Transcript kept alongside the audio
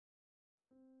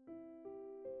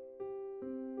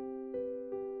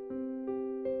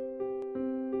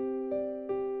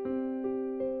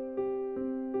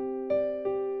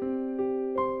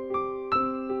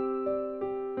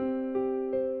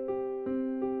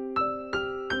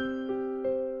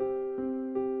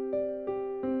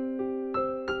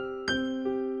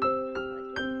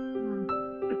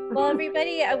Well,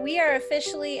 everybody, we are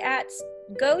officially at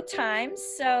go time.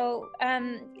 So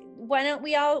why don't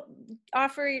we all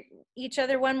offer each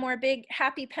other one more big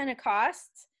happy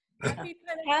Pentecost. Happy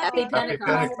Pentecost. Happy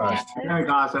Pentecost.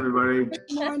 Pentecost, everybody. Good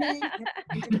morning.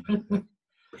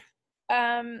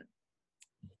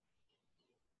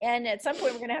 And at some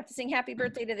point, we're going to have to sing happy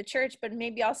birthday to the church, but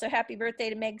maybe also happy birthday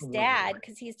to Meg's dad,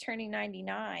 because he's turning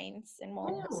 99. And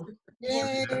we'll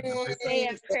say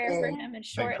a prayer for him and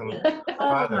shortly.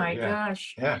 Oh my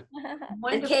gosh. Yeah.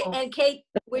 Wonderful. And Kate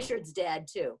Wishart's dad,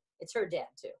 too. It's her dad,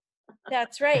 too.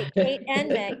 That's right, Kate and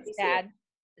Meg's dad.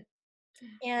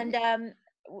 And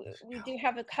we do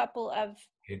have a couple of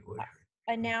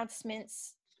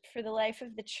announcements for the life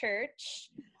of the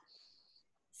church.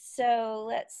 So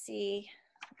let's see.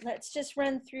 Let's just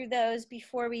run through those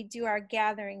before we do our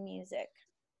gathering music.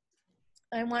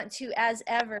 I want to, as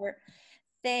ever,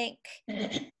 thank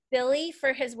Billy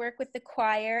for his work with the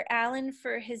choir, Alan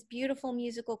for his beautiful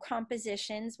musical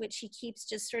compositions, which he keeps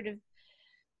just sort of,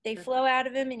 they flow out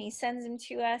of him and he sends them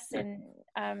to us. And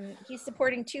he's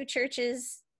supporting 2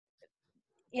 churches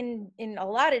in a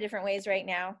lot of different ways right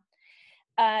now.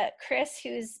 Chris,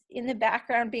 who's in the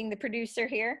background being the producer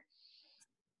here.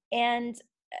 And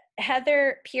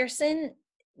Heather Pearson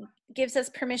gives us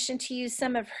permission to use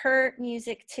some of her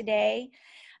music today.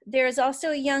 There's also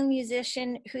a young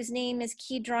musician whose name is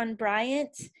Kedron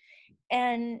Bryant,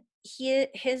 and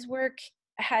his work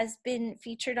has been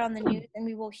featured on the news, and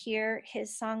we will hear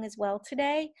his song as well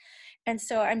today. And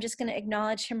so I'm just going to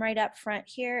acknowledge him right up front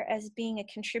here as being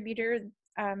a contributor.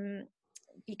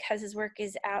 Because his work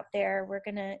is out there, we're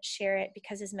going to share it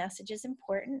because his message is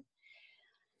important.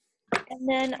 And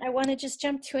then I want to just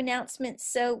jump to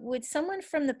announcements. So would someone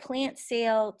from the plant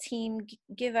sale team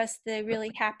give us the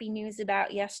really happy news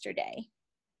about yesterday?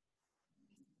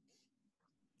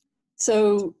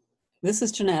 So this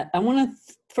is Jeanette. I want to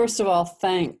first of all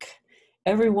thank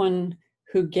everyone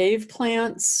who gave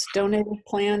plants, donated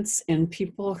plants, and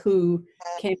people who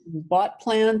came and bought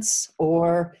plants,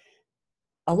 or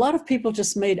a lot of people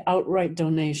just made outright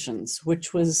donations,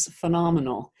 which was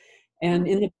phenomenal.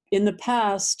 And in the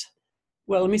past,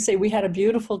 well, let me say we had a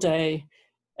beautiful day.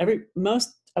 I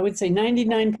would say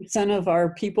 99% of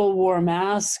our people wore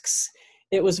masks.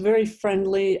 It was very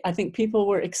friendly. I think people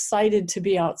were excited to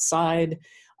be outside.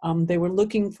 They were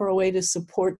looking for a way to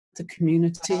support the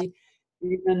community.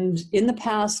 And in the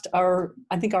past, I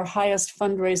think our highest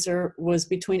fundraiser was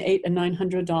between $800 and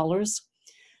 $900.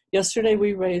 Yesterday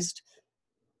we raised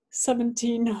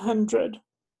 $1,700.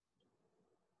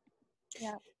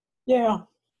 Yeah,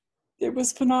 it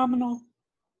was phenomenal.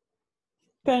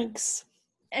 Thanks.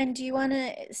 And do you want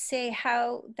to say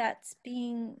how that's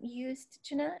being used,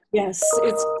 Jeanette? Yes,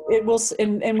 it will,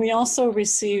 and we also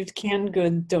received canned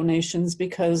good donations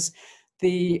because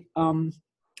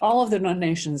all of the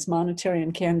donations, monetary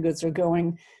and canned goods, are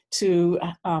going to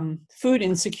food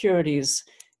insecurities.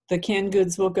 The canned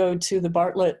goods will go to the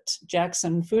Bartlett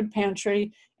Jackson Food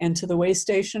Pantry and to the way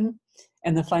station,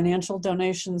 and the financial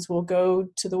donations will go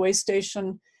to the way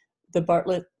station, the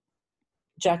Bartlett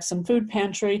Jackson Food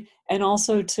Pantry, and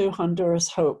also to Honduras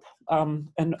Hope,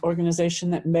 an organization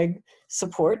that Meg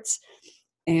supports.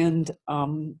 And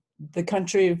the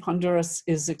country of Honduras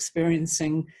is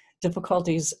experiencing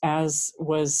difficulties, as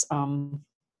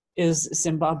is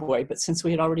Zimbabwe. But since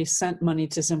we had already sent money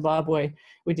to Zimbabwe,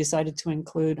 we decided to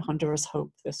include Honduras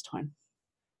Hope this time.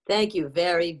 Thank you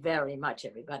very, very much,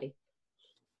 everybody.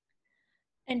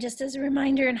 And just as a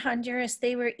reminder, in Honduras,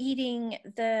 they were eating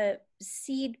the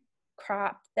seed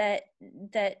crop that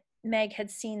Meg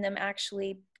had seen them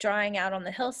actually drying out on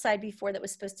the hillside before, that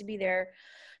was supposed to be their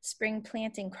spring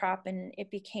planting crop, and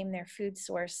it became their food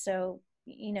source. So,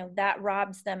 you know, that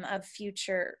robs them of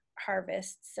future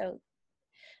harvests. So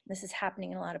this is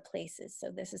happening in a lot of places.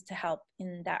 So this is to help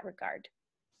in that regard.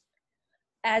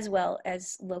 As well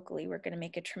as locally, we're going to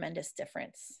make a tremendous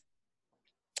difference.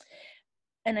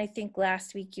 And I think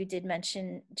last week you did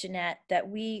mention, Jeanette, that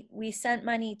we sent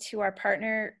money to our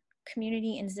partner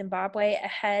community in Zimbabwe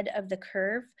ahead of the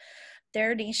curve.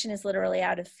 Their nation is literally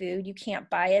out of food. You can't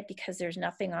buy it because there's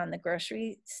nothing on the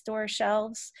grocery store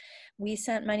shelves. We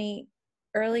sent money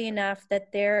early enough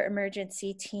that their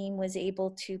emergency team was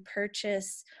able to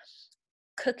purchase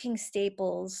cooking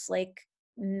staples like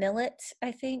millet,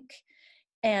 I think,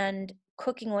 and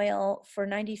cooking oil for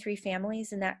 93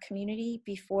 families in that community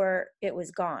before it was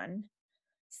gone.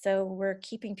 So we're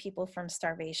keeping people from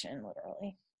starvation,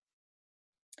 literally.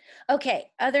 Okay,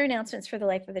 other announcements for the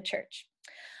life of the church.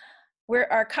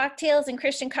 Our cocktails and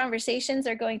Christian conversations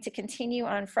are going to continue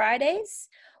on Fridays.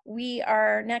 We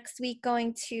are next week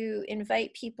going to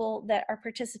invite people that are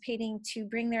participating to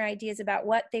bring their ideas about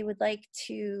what they would like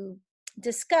to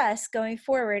discuss going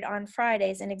forward on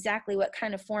Fridays and exactly what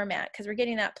kind of format, because we're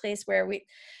getting that place where we,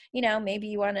 maybe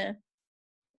you want to,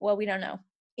 well, we don't know,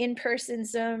 in-person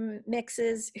Zoom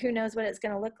mixes, who knows what it's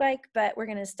going to look like, but we're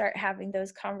going to start having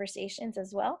those conversations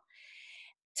as well.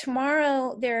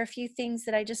 Tomorrow, there are a few things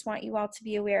that I just want you all to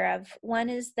be aware of. One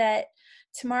is that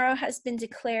tomorrow has been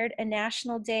declared a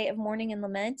National Day of Mourning and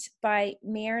Lament by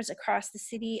mayors across the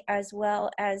city, as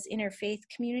well as interfaith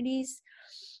communities,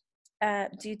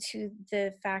 due to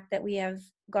the fact that we have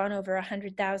gone over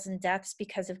 100,000 deaths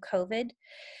because of COVID.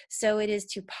 So it is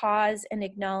to pause and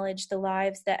acknowledge the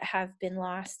lives that have been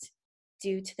lost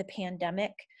due to the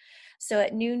pandemic. So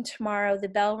at noon tomorrow, the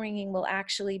bell ringing will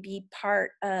actually be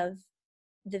part of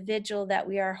the vigil that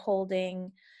we are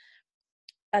holding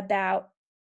about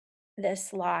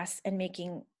this loss and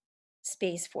making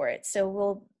space for it.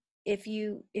 So if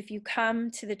you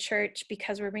come to the church,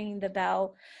 because we're ringing the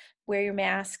bell, wear your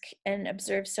mask and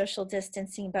observe social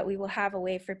distancing, but we will have a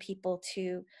way for people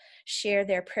to share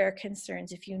their prayer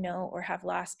concerns if you know or have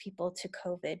lost people to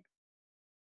COVID.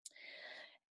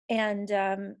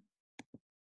 And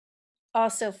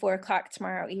also 4 o'clock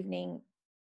tomorrow evening,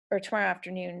 or tomorrow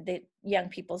afternoon, the young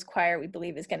people's choir, we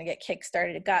believe, is going to get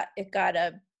kick-started. It got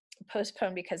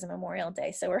postponed because of Memorial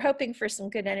Day. So we're hoping for some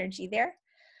good energy there.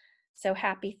 So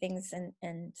happy things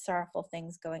and sorrowful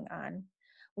things going on.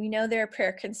 We know there are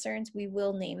prayer concerns. We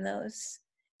will name those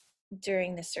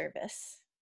during the service.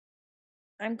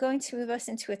 I'm going to move us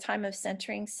into a time of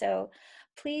centering. So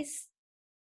please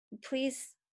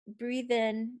breathe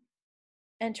in,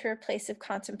 enter a place of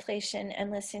contemplation,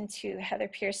 and listen to Heather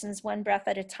Pearson's One Breath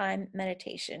at a Time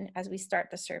meditation as we start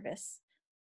the service.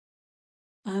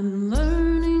 I'm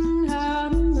learning how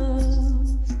to love.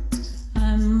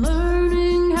 I'm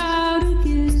learning how to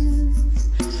give.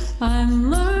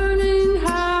 I'm learning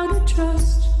how to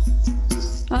trust.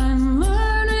 I'm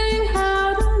learning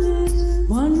how to live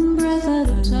one breath at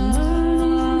a time.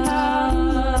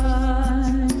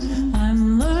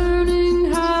 I'm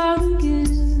learning how to give.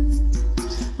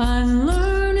 I'm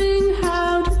learning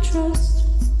how to trust.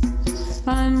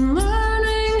 I'm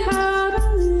learning how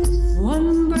to live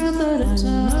one breath at a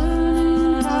time.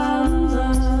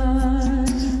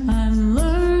 I'm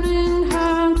learning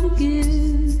how to give.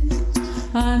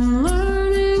 I'm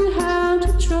learning how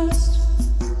to trust.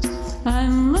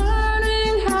 I'm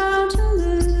learning how to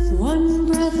live one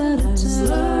breath at a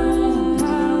time.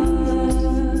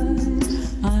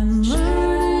 I'm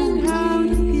learning how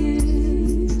to give.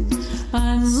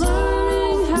 I'm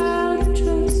learning how to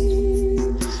trust.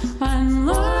 I'm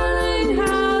learning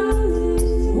how to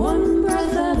live one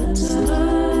breath at a time.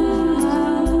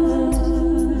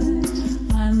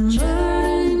 I'm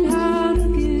learning how to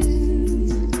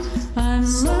give.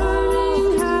 I'm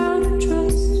learning how to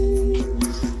trust.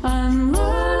 I'm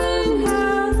learning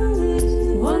how to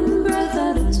live one breath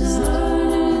at a time.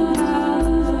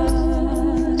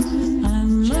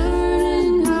 I'm learning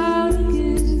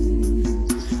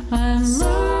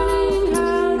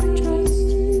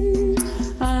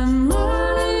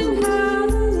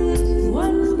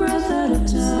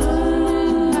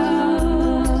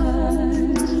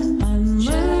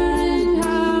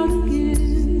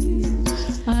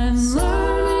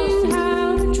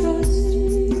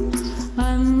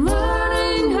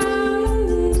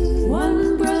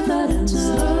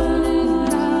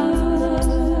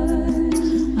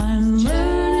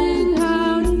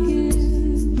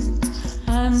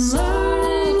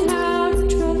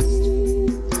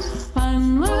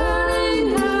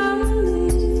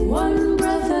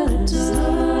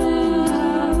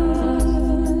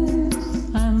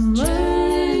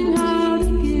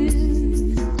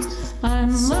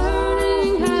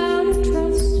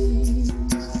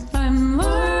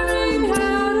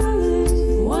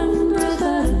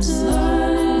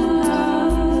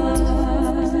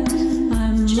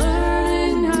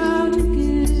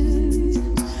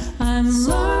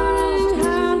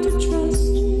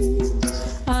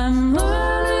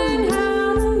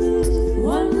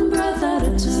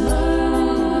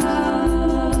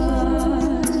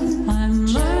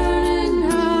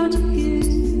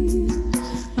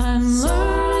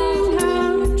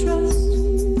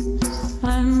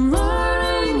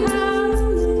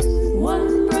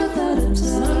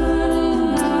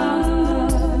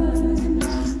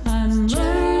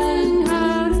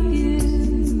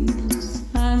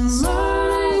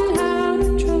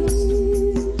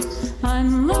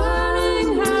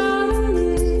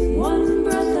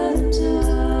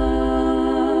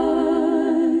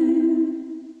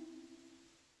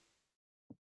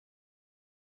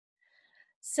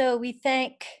So we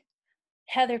thank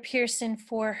Heather Pearson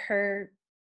for her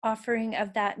offering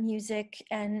of that music,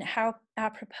 and how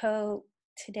apropos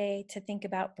today to think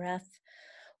about breath,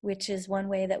 which is one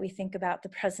way that we think about the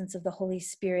presence of the Holy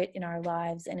Spirit in our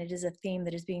lives. And it is a theme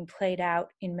that is being played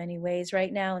out in many ways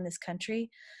right now in this country.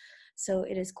 So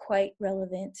it is quite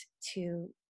relevant to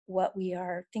what we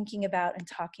are thinking about and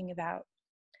talking about.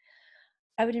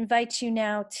 I would invite you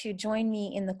now to join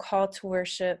me in the call to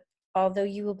worship. Although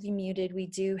you will be muted, we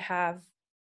do have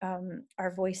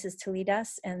our voices to lead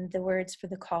us, and the words for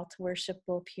the call to worship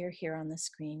will appear here on the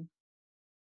screen.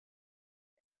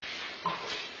 Come,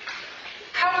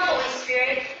 Holy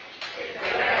Spirit.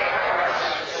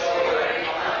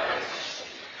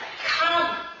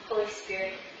 Come, Holy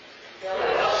Spirit.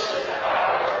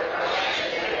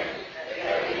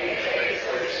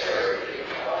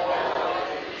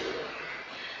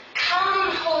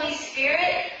 Come, Holy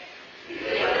Spirit.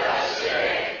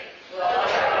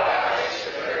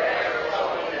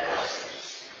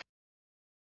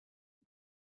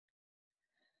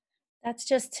 That's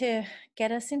just to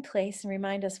get us in place and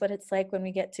remind us what it's like when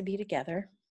we get to be together.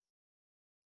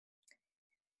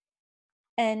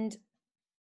 And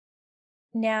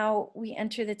now we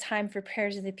enter the time for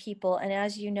prayers of the people. And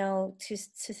as you know, to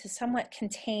somewhat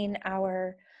contain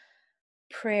our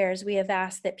prayers, we have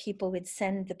asked that people would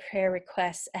send the prayer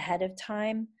requests ahead of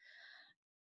time.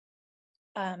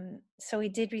 So we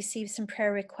did receive some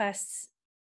prayer requests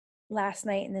last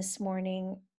night and this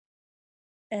morning,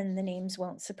 and the names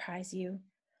won't surprise you.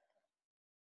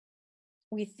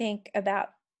 We think about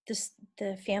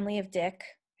the family of Dick,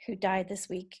 who died this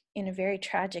week in a very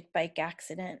tragic bike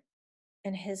accident,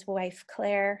 and his wife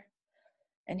Claire,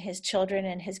 and his children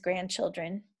and his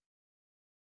grandchildren.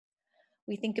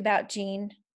 We think about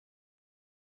Jean,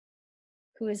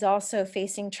 who is also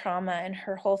facing trauma, and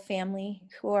her whole family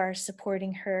who are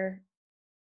supporting her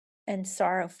and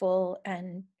sorrowful,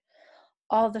 and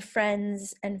all the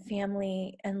friends and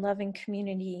family and loving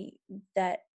community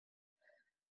that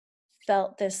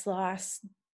felt this loss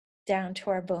down to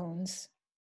our bones.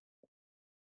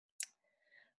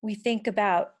 We think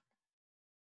about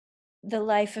the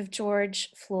life of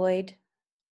George Floyd,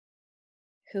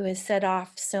 who has set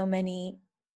off so many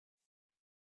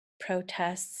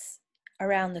protests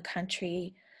around the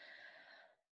country.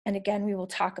 And again, we will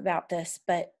talk about this,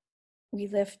 but we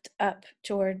lift up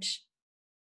George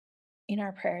in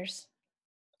our prayers,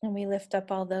 and we lift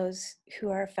up all those who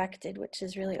are affected, which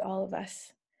is really all of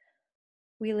us.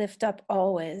 We lift up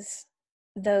always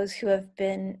those who have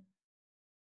been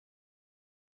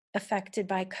affected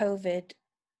by COVID,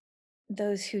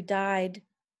 those who died,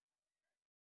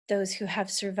 those who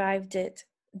have survived it,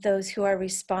 those who are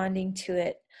responding to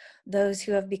it, those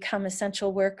who have become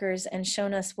essential workers and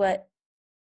shown us what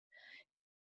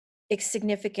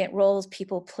significant roles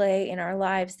people play in our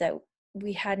lives that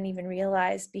we hadn't even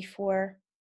realized before.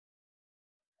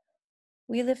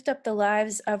 We lift up the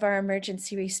lives of our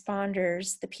emergency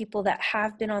responders, the people that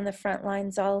have been on the front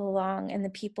lines all along, and the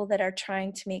people that are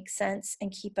trying to make sense and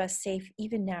keep us safe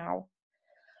even now.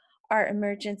 Our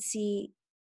emergency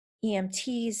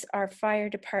EMTs, our fire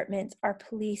department, our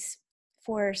police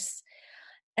force,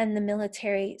 and the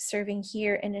military serving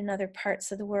here and in other parts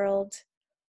of the world.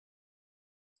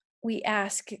 We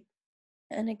ask,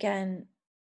 and again,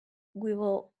 we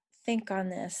will think on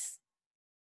this,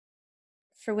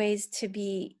 for ways to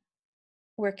be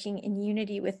working in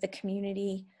unity with the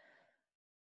community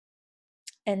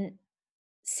and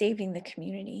saving the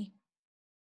community.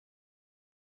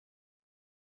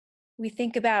 We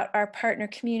think about our partner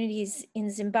communities in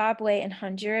Zimbabwe and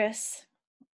Honduras.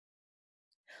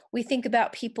 We think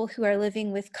about people who are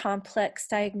living with complex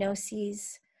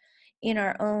diagnoses in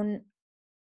our own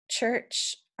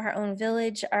church, our own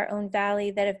village, our own valley,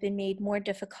 that have been made more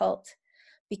difficult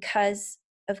because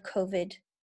of COVID.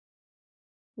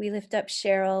 We lift up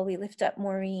Cheryl, we lift up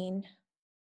Maureen,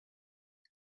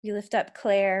 we lift up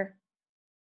Claire,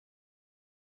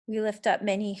 we lift up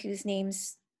many whose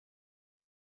names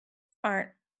aren't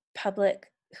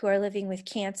public, who are living with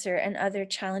cancer and other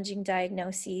challenging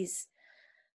diagnoses.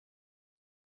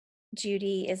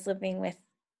 Judy is living with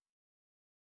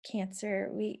cancer.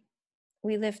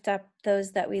 We lift up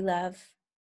those that we love,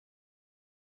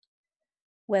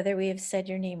 whether we have said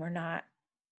your name or not.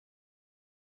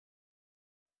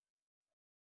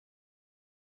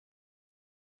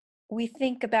 We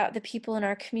think about the people in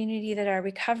our community that are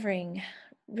recovering,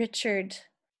 Richard,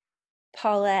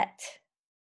 Paulette,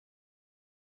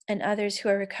 and others who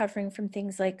are recovering from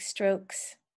things like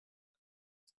strokes.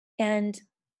 And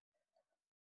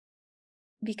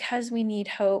because we need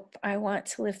hope, I want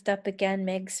to lift up again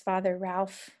Meg's father,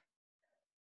 Ralph,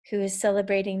 who is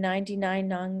celebrating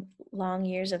 99 long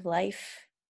years of life.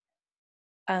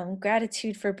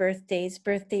 Gratitude for birthdays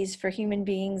for human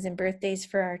beings and birthdays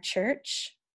for our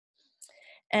church.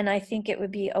 And I think it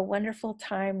would be a wonderful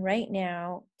time right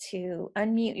now to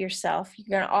unmute yourself.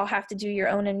 You're going to all have to do your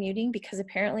own unmuting because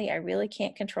apparently I really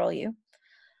can't control you.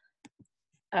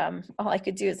 All I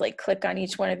could do is like click on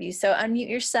each one of you. So unmute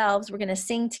yourselves. We're going to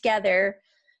sing together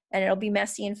and it'll be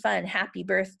messy and fun. Happy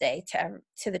birthday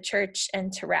to the church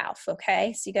and to Ralph.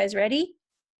 Okay. So you guys ready?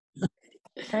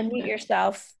 Unmute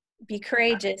yourself. Be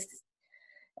courageous.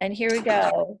 And here we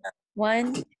go.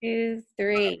 1, 2,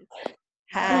 3.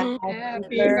 Happy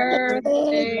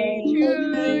birthday to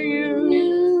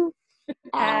you.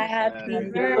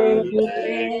 Happy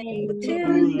birthday to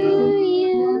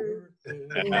you.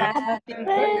 Happy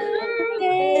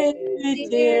birthday,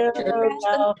 dear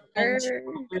Doktor.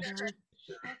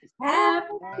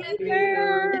 Happy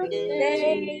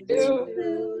birthday to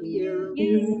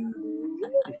you.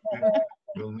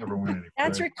 We'll never win any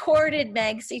That's praise. recorded,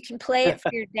 Meg, so you can play it for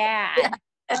your dad.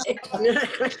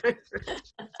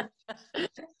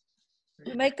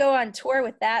 You might go on tour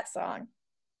with that song.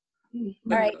 All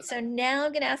right, so now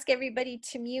I'm going to ask everybody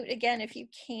to mute again if you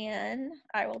can.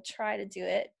 I will try to do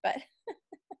it, but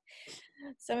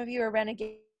some of you are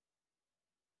renegades.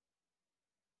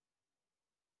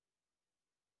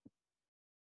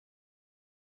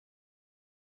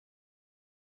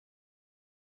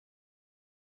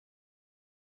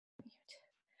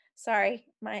 Sorry,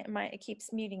 it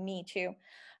keeps muting me too.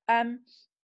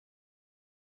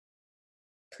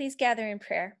 Please gather in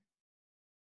prayer.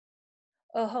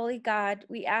 Oh, holy God,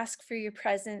 we ask for your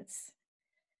presence.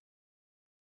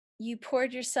 You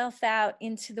poured yourself out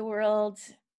into the world,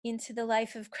 into the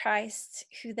life of Christ,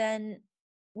 who then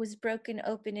was broken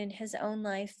open in his own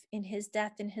life, in his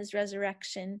death and his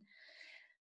resurrection,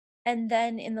 and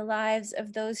then in the lives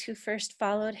of those who first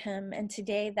followed him. And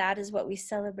today that is what we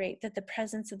celebrate, that the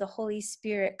presence of the Holy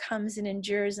Spirit comes and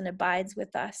endures and abides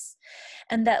with us,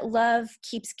 and that love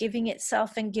keeps giving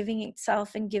itself and giving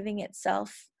itself and giving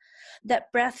itself,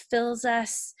 that breath fills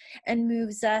us and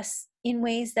moves us in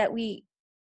ways that we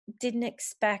didn't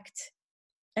expect.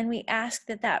 And we ask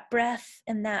that that breath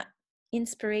and that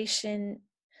inspiration,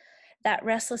 that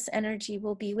restless energy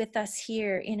will be with us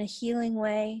here in a healing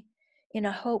way, in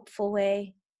a hopeful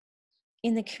way,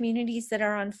 in the communities that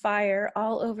are on fire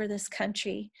all over this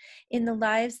country, in the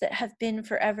lives that have been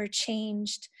forever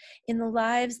changed, in the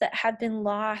lives that have been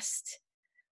lost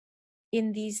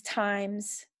in these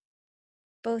times,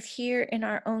 both here in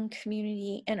our own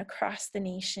community and across the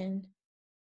nation.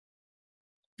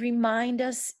 Remind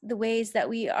us the ways that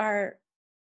we are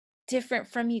different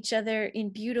from each other in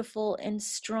beautiful and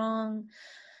strong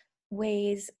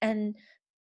ways, and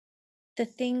the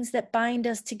things that bind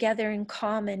us together in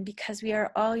common because we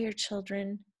are all your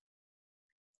children.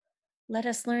 Let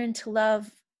us learn to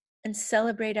love and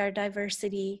celebrate our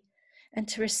diversity and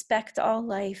to respect all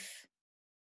life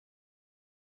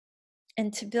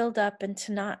and to build up and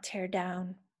to not tear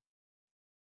down.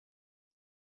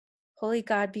 Holy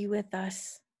God, be with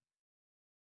us.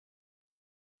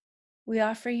 We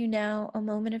offer you now a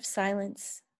moment of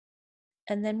silence,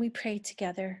 and then we pray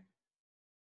together.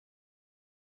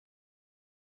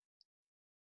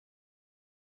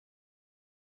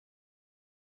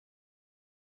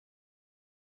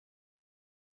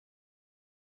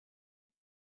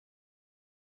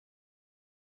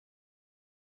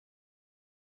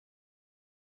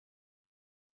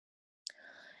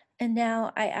 And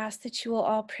now I ask that you will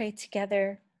all pray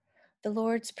together the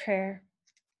Lord's Prayer.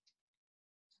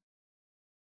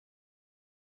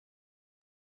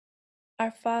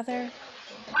 Our Father,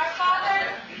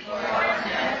 who art in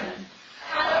heaven,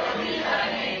 hallowed be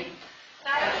thy name.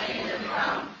 Thy kingdom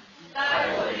come,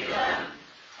 thy will be done,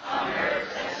 on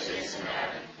earth as it is in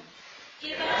heaven.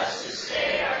 Give us this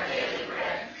day our daily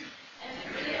bread, and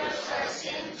forgive us our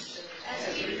sins,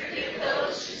 as we forgive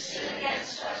those who sin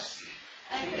against us.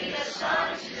 And lead us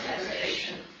not into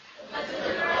temptation, but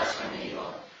deliver us from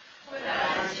evil. For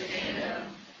thine is the kingdom,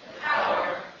 the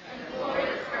power, and the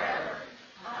glory forever.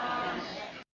 Amen.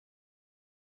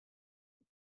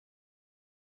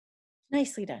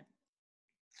 nicely done.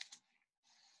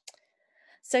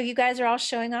 So you guys are all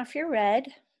showing off your red.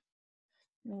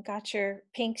 You got your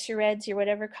pinks, your reds, your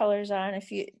whatever colors on,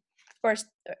 or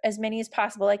as many as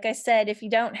possible. Like I said, if you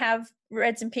don't have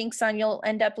reds and pinks on, you'll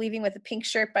end up leaving with a pink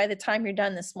shirt by the time you're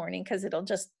done this morning because it'll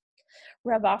just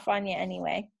rub off on you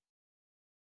anyway.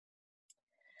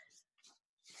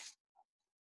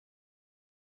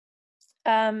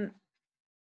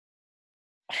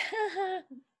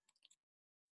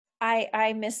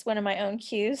 I missed one of my own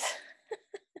cues.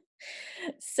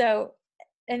 So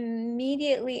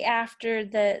immediately after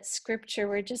the scripture,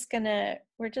 we're just gonna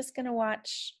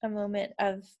watch a moment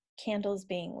of candles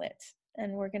being lit,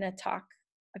 and we're gonna talk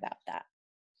about that.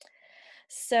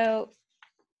 So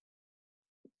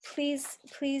please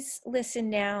listen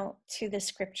now to the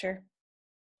scripture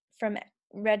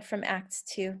read from Acts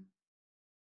 2.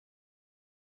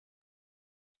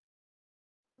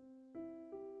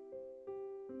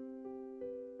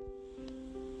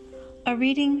 A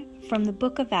reading from the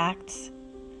book of Acts,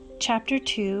 chapter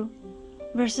 2,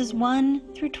 verses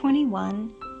 1 through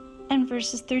 21 and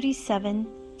verses 37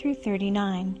 through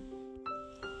 39.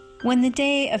 When the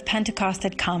day of Pentecost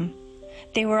had come,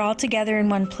 they were all together in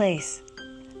one place.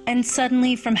 And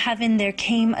suddenly from heaven there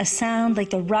came a sound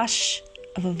like the rush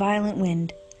of a violent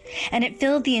wind, and it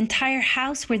filled the entire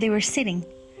house where they were sitting.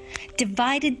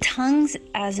 Divided tongues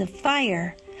as of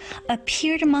fire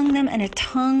appeared among them, and a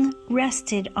tongue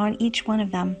rested on each one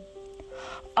of them.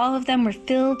 All of them were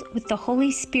filled with the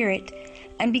Holy Spirit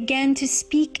and began to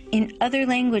speak in other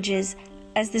languages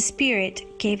as the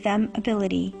Spirit gave them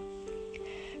ability.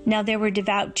 Now there were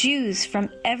devout Jews from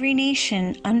every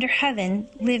nation under heaven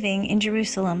living in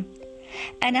Jerusalem.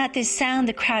 And at this sound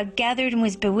the crowd gathered and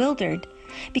was bewildered,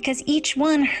 because each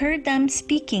one heard them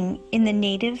speaking in the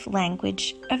native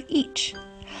language of each.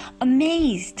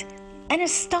 Amazed and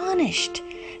astonished,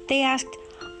 they asked,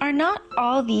 "Are not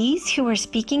all these who are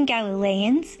speaking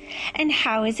Galileans? And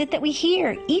how is it that we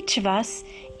hear, each of us,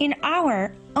 in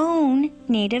our own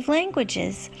native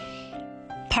languages?"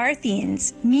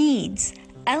 Parthians, Medes,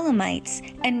 Elamites,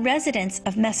 and residents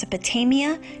of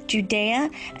Mesopotamia, Judea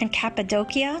and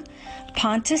Cappadocia,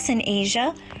 Pontus and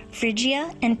Asia,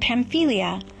 Phrygia and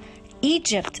Pamphylia,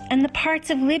 Egypt and the parts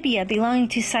of Libya belonging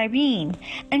to Cyrene,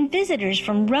 and visitors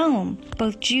from Rome,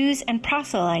 both Jews and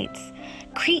proselytes,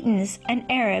 Cretans and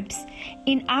Arabs.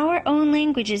 In our own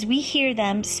languages we hear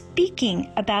them speaking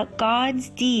about God's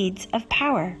deeds of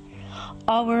power.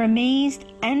 All were amazed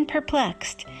and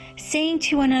perplexed, saying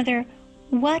to one another,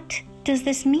 "What does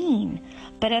this mean?"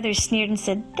 But others sneered and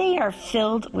said, "They are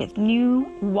filled with new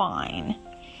wine."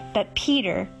 But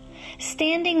Peter,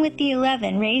 standing with the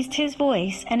 11, raised his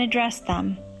voice and addressed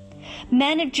them.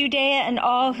 "Men of Judea and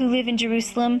all who live in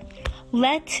Jerusalem,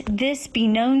 let this be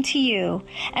known to you,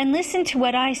 and listen to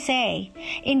what I say.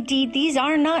 Indeed, these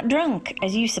are not drunk,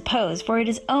 as you suppose, for it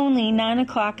is only 9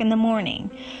 o'clock in the morning.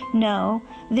 No,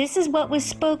 this is what was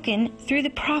spoken through the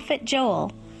prophet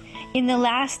Joel. In the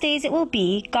last days it will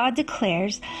be, God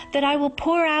declares, that I will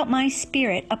pour out my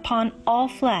Spirit upon all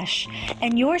flesh,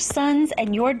 and your sons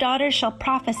and your daughters shall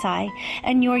prophesy,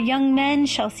 and your young men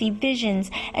shall see visions,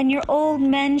 and your old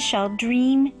men shall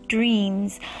dream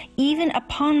dreams. Even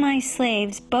upon my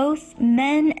slaves, both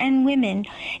men and women,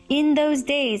 in those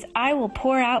days I will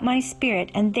pour out my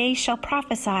Spirit, and they shall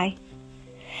prophesy.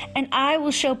 And I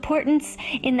will show portents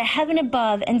in the heaven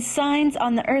above and signs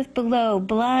on the earth below,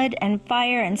 blood and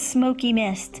fire and smoky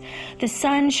mist. The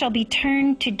sun shall be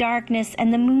turned to darkness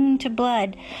and the moon to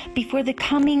blood before the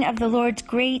coming of the Lord's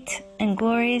great and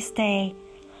glorious day.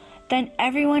 Then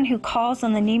everyone who calls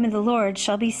on the name of the Lord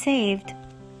shall be saved."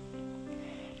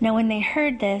 Now when they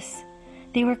heard this,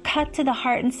 they were cut to the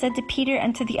heart and said to Peter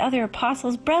and to the other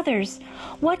apostles, "Brothers,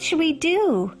 what should we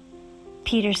do?"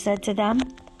 Peter said to them,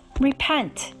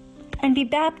 "Repent, and be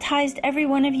baptized every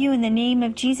one of you in the name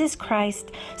of Jesus Christ,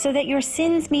 so that your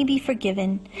sins may be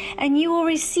forgiven, and you will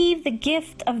receive the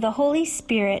gift of the Holy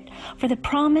Spirit, for the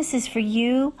promise is for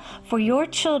you, for your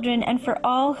children, and for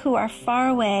all who are far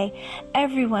away,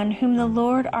 everyone whom the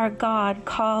Lord our God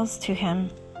calls to him."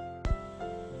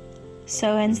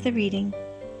 So ends the reading.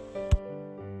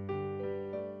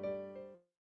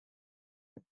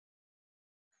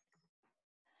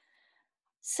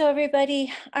 So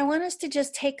everybody, I want us to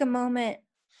just take a moment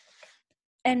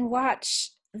and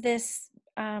watch this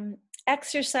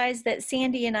exercise that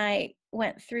Sandy and I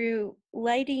went through,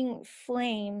 lighting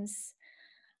flames.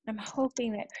 I'm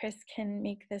hoping that Chris can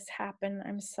make this happen.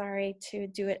 I'm sorry to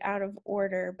do it out of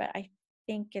order, but I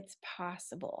think it's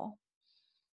possible.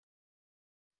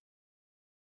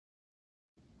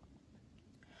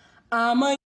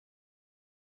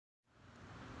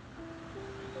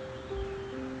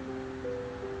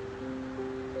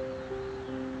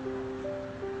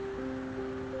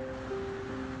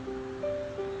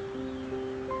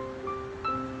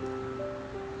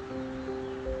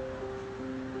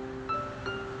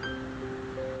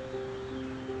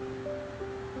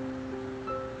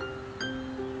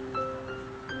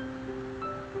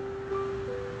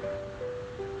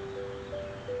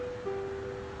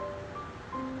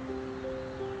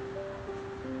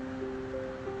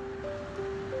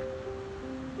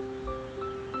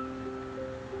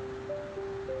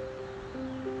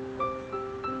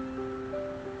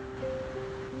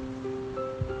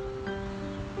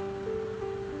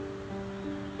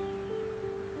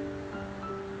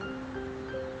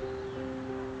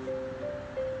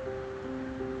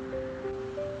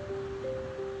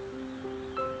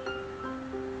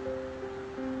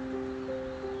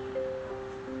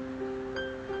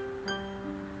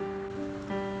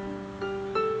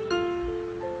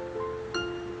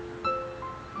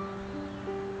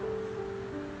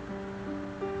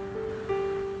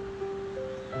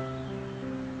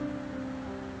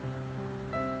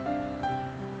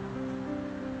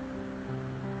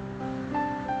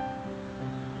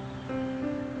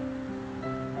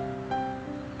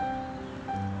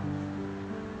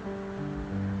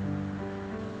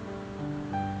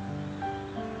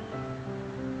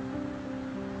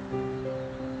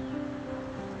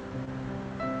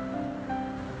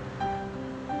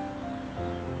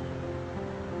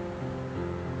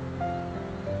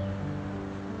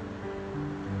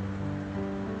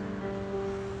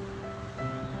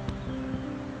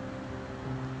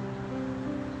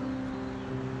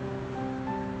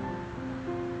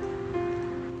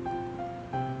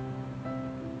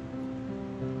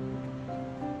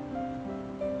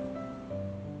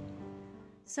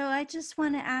 So I just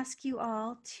want to ask you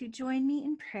all to join me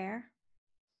in prayer.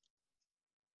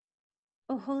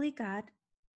 O holy God,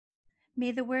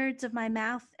 may the words of my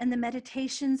mouth and the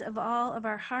meditations of all of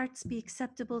our hearts be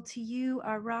acceptable to you,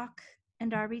 our rock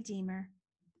and our Redeemer.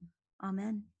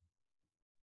 Amen.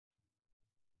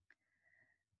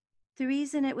 The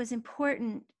reason it was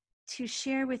important to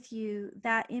share with you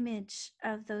that image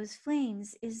of those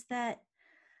flames is that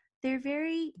they're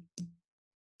very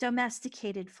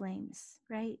domesticated flames,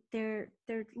 right? They're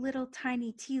little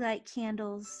tiny tea light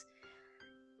candles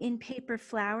in paper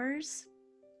flowers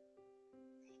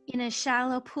in a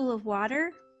shallow pool of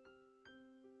water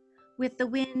with the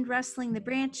wind rustling the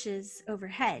branches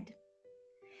overhead.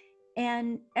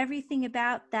 And everything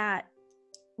about that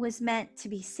was meant to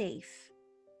be safe.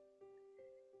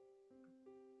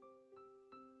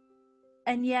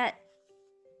 And yet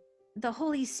the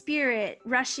Holy Spirit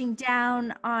rushing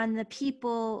down on the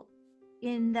people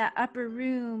in the upper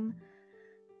room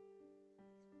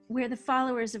where the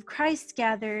followers of Christ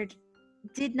gathered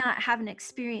did not have an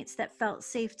experience that felt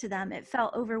safe to them. It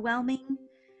felt overwhelming.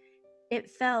 It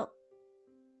felt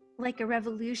like a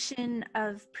revolution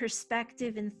of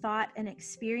perspective and thought and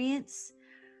experience.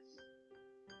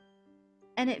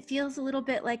 And it feels a little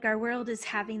bit like our world is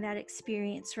having that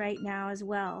experience right now as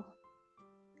well.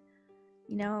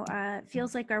 You know, it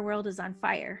feels like our world is on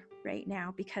fire right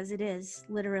now, because it is,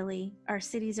 literally. Our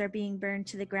cities are being burned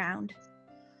to the ground.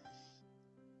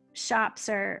 Shops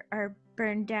are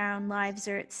burned down. Lives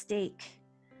are at stake.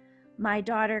 My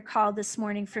daughter called this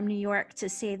morning from New York to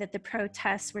say that the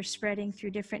protests were spreading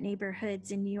through different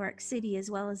neighborhoods in New York City as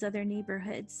well as other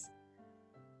neighborhoods.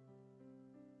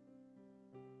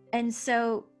 And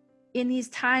so in these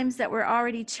times that were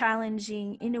already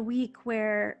challenging, in a week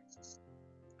where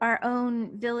our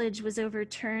own village was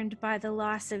overturned by the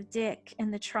loss of Dick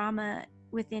and the trauma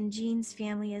within Jean's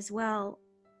family as well,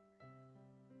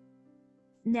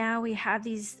 now we have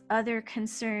these other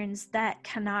concerns that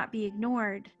cannot be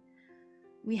ignored.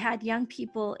 We had young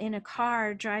people in a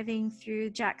car driving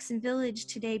through Jackson Village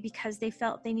today because they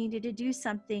felt they needed to do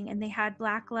something, and they had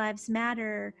Black Lives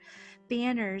Matter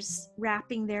banners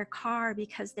wrapping their car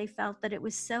because they felt that it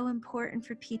was so important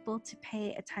for people to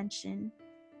pay attention.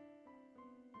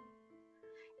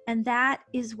 And that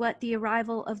is what the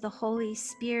arrival of the Holy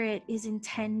Spirit is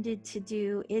intended to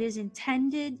do. It is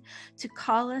intended to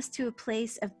call us to a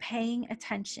place of paying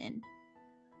attention.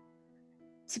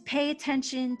 To pay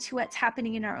attention to what's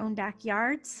happening in our own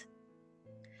backyards.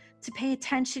 To pay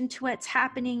attention to what's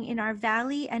happening in our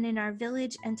valley and in our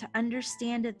village, and to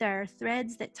understand that there are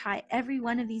threads that tie every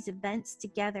one of these events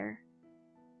together.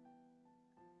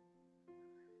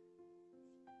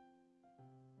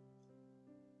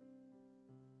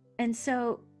 And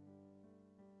so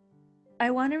I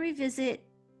want to revisit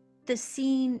the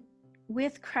scene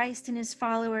with Christ and his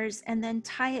followers and then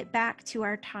tie it back to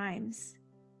our times.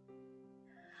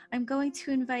 I'm going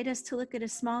to invite us to look at a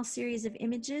small series of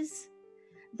images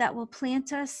that will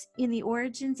plant us in the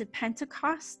origins of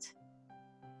Pentecost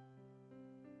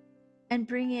and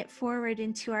bring it forward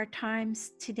into our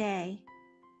times today.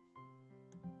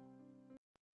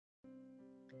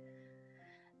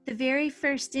 The very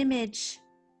first image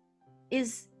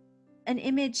is an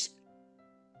image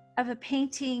of a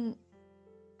painting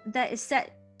that is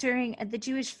set during the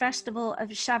Jewish festival of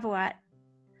Shavuot.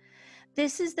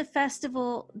 This is the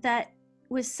festival that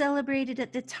was celebrated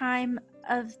at the time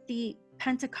of the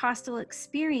Pentecostal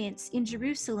experience in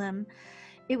Jerusalem.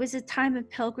 It was a time of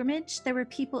pilgrimage. There were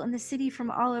people in the city from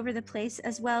all over the place,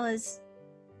 as well as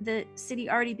the city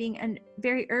already being a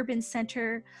very urban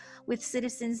center with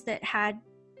citizens that had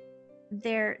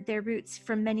their roots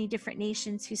from many different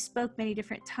nations who spoke many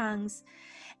different tongues.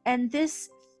 And this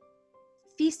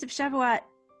Feast of Shavuot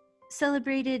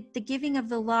celebrated the giving of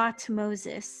the law to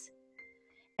Moses.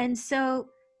 And so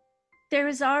there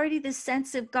was already this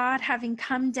sense of God having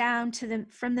come down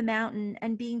from the mountain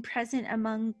and being present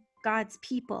among God's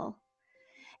people.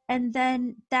 And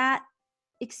then that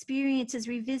experience is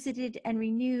revisited and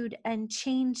renewed and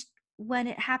changed when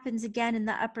it happens again in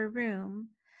the upper room.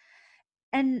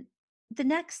 And the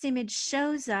next image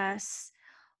shows us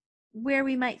where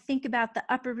we might think about the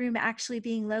upper room actually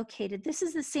being located. This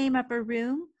is the same upper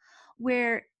room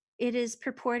where it is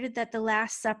purported that the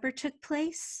Last Supper took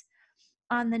place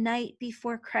on the night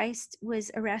before Christ was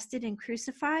arrested and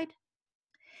crucified.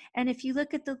 And if you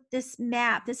look at this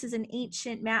map, this is an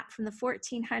ancient map from the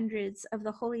 1400s of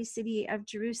the holy city of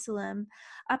Jerusalem.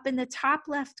 Up in the top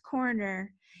left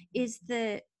corner is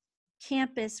the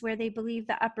campus where they believe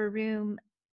the upper room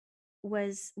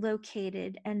was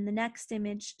located. And the next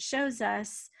image shows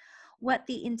us what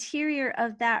the interior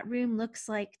of that room looks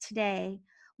like today,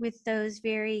 with those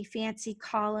very fancy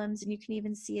columns, and you can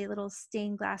even see a little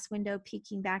stained glass window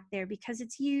peeking back there because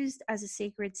it's used as a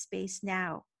sacred space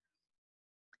now.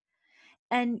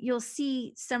 And you'll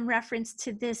see some reference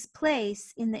to this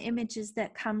place in the images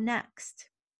that come next.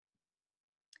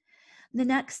 The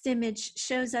next image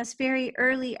shows us very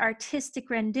early artistic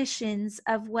renditions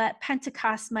of what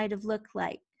Pentecost might have looked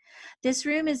like. This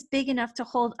room is big enough to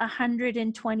hold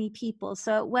 120 people.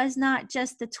 So it was not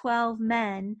just the 12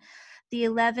 men, the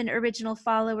 11 original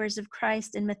followers of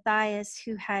Christ and Matthias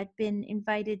who had been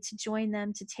invited to join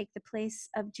them to take the place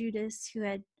of Judas, who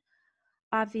had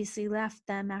obviously left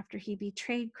them after he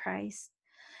betrayed Christ.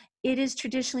 It is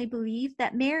traditionally believed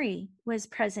that Mary was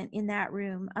present in that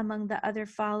room among the other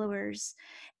followers.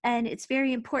 And it's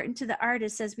very important to the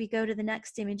artists. As we go to the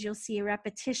next image, you'll see a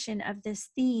repetition of this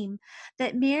theme,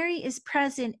 that Mary is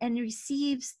present and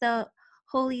receives the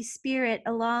Holy Spirit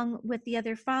along with the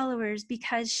other followers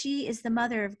because she is the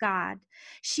mother of God.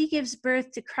 She gives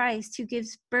birth to Christ, who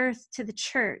gives birth to the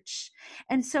church.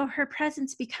 And so her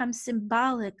presence becomes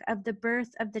symbolic of the birth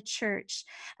of the church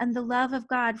and the love of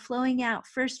God flowing out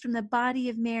first from the body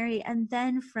of Mary and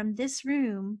then from this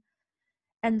room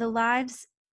and the lives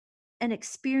and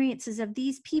experiences of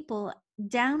these people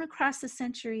down across the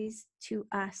centuries to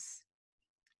us.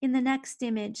 In the next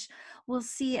image, we'll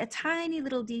see a tiny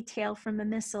little detail from a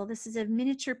missal. This is a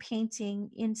miniature painting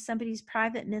in somebody's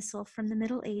private missal from the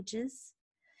Middle Ages.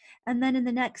 And then in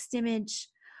the next image,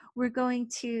 we're going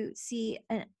to see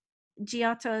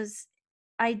Giotto's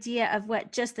idea of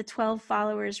what just the 12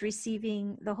 followers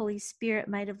receiving the Holy Spirit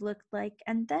might have looked like.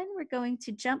 And then we're going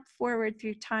to jump forward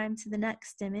through time to the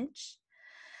next image.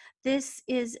 This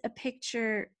is a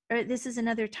picture, or this is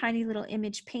another tiny little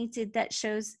image painted that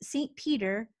shows St.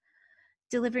 Peter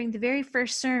delivering the very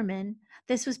first sermon.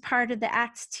 This was part of the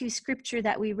Acts 2 scripture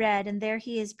that we read, and there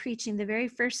he is preaching the very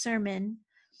first sermon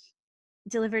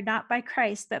delivered not by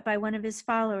Christ, but by one of his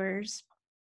followers.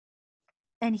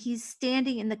 And he's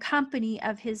standing in the company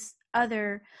of his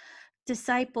other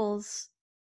disciples,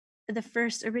 the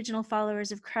first original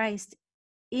followers of Christ,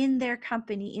 in their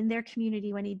company, in their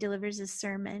community when he delivers his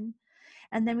sermon.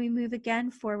 And then we move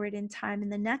again forward in time. In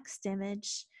the next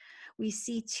image, we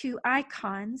see two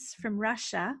icons from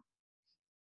Russia.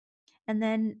 And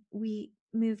then we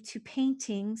move to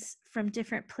paintings from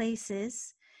different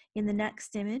places in the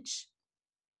next image.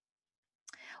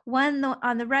 One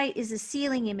on the right is a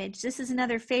ceiling image. This is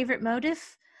another favorite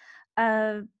motif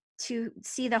to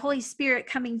see the Holy Spirit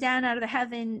coming down out of the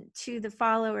heaven to the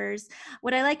followers.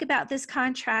 What I like about this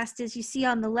contrast is you see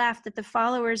on the left that the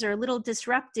followers are a little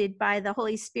disrupted by the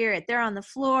Holy Spirit. They're on the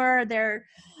floor, they're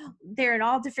in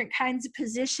all different kinds of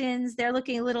positions. They're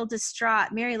looking a little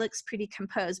distraught. Mary looks pretty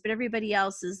composed, but everybody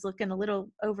else is looking a little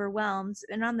overwhelmed.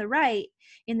 And on the right,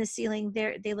 in the ceiling,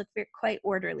 they look quite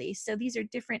orderly. So these are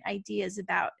different ideas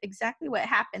about exactly what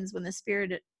happens when the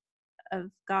Spirit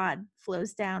of God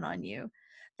flows down on you.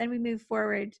 Then we move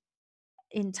forward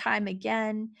in time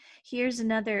again. Here's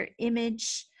another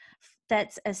image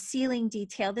that's a ceiling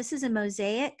detail. This is a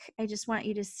mosaic. I just want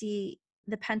you to see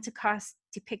the Pentecost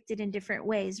depicted in different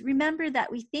ways. Remember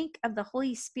that we think of the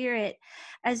Holy Spirit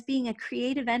as being a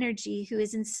creative energy who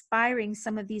is inspiring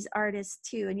some of these artists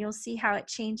too, and you'll see how it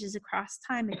changes across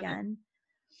time again.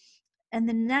 And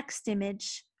the next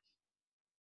image,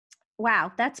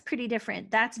 wow, that's pretty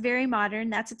different. That's very modern.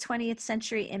 That's a 20th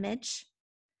century image.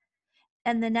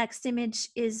 And the next image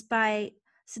is by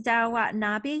Sadao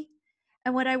Watanabe.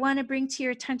 And what I want to bring to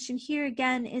your attention here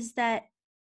again is that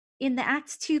in the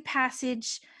Acts 2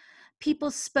 passage, people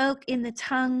spoke in the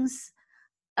tongues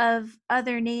of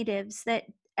other natives, that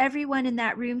everyone in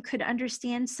that room could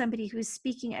understand somebody who is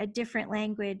speaking a different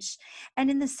language.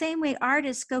 And in the same way,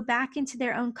 artists go back into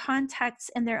their own contexts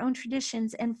and their own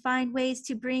traditions and find ways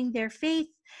to bring their faith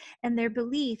and their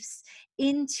beliefs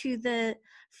into the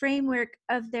framework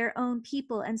of their own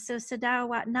people. And so Sadao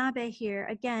Watanabe here,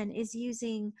 again, is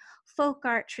using folk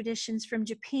art traditions from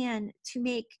Japan to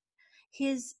make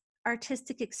his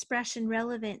artistic expression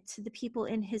relevant to the people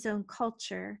in his own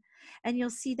culture. And you'll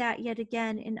see that yet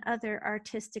again in other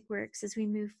artistic works as we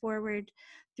move forward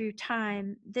through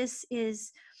time. This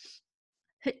is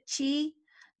Chi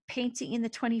painting in the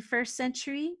 21st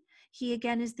century. He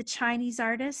again is the Chinese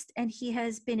artist, and he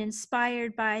has been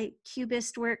inspired by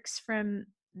Cubist works from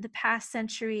the past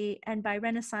century and by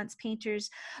Renaissance painters,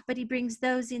 but he brings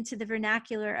those into the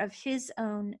vernacular of his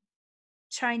own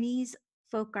Chinese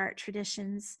folk art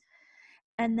traditions.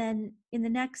 And then in the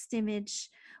next image,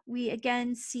 we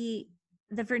again see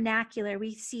the vernacular.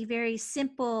 We see very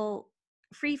simple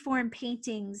freeform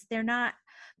paintings. They're not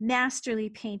masterly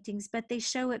paintings, but they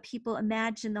show what people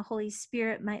imagine the Holy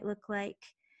Spirit might look like.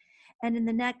 And in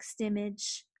the next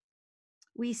image,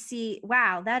 we see,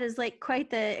 wow, that is like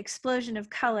quite the explosion of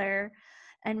color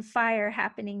and fire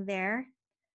happening there.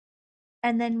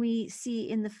 And then we see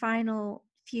in the final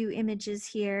few images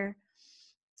here,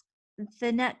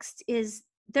 the next is,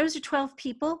 those are 12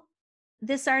 people.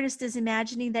 This artist is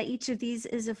imagining that each of these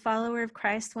is a follower of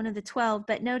Christ, one of the 12,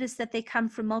 but notice that they come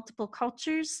from multiple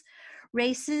cultures,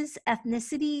 races,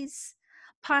 ethnicities,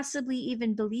 possibly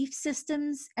even belief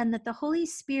systems, and that the Holy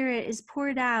Spirit is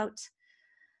poured out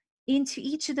into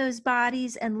each of those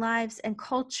bodies and lives and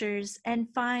cultures and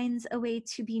finds a way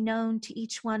to be known to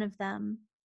each one of them.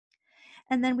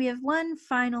 And then we have one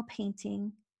final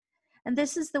painting. And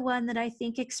this is the one that I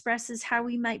think expresses how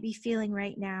we might be feeling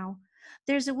right now.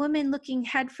 There's a woman looking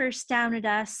headfirst down at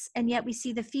us, and yet we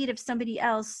see the feet of somebody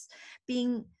else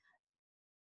being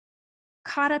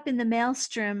caught up in the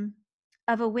maelstrom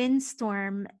of a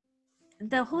windstorm.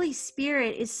 The Holy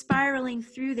Spirit is spiraling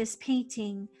through this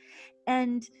painting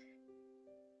and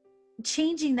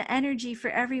changing the energy for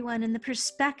everyone and the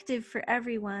perspective for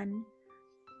everyone.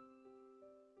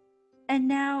 And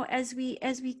now as we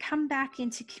come back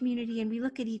into community and we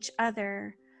look at each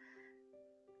other,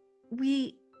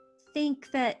 we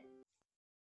think that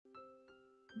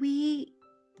we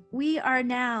are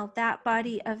now that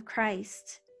body of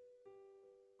Christ,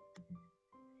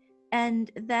 and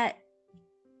that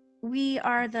we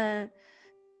are the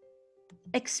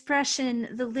expression,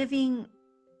 the living,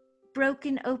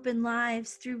 broken open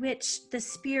lives through which the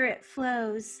Spirit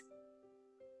flows.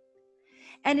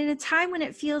 And in a time when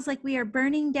it feels like we are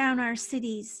burning down our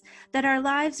cities, that our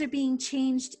lives are being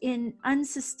changed in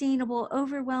unsustainable,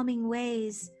 overwhelming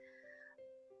ways,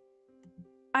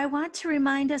 I want to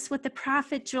remind us what the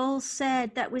prophet Joel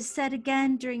said, that was said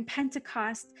again during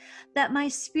Pentecost, that my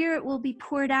Spirit will be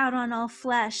poured out on all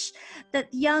flesh,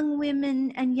 that young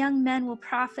women and young men will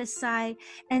prophesy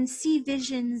and see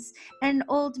visions, and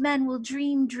old men will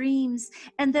dream dreams,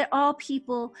 and that all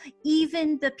people,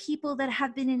 even the people that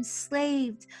have been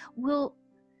enslaved, will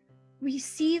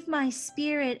receive my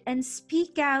Spirit and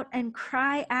speak out and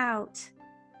cry out.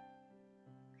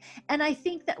 And I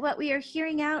think that what we are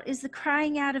hearing out is the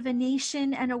crying out of a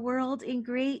nation and a world in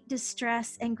great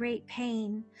distress and great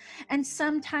pain. And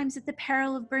sometimes at the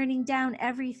peril of burning down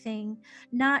everything,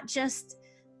 not just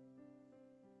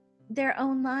their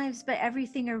own lives, but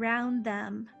everything around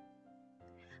them.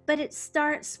 But it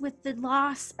starts with the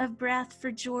loss of breath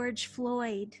for George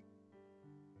Floyd.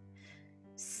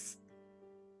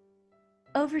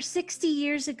 Over 60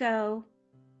 years ago,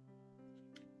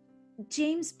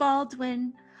 James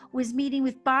Baldwin was meeting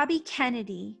with Bobby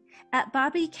Kennedy at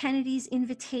Bobby Kennedy's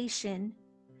invitation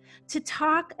to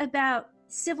talk about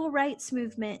civil rights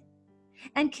movement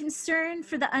and concern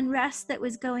for the unrest that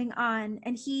was going on.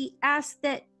 And he asked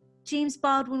that James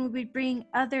Baldwin would bring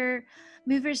other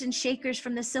movers and shakers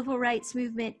from the civil rights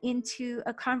movement into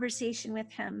a conversation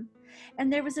with him.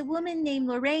 And there was a woman named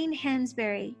Lorraine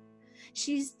Hansberry.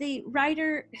 She's the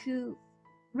writer who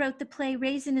wrote the play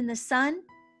Raisin in the Sun.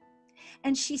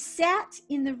 And she sat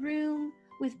in the room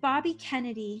with Bobby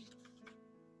Kennedy,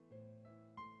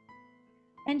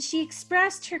 and she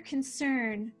expressed her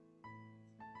concern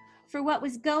for what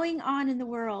was going on in the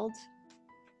world.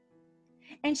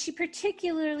 And she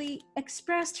particularly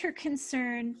expressed her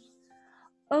concern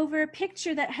over a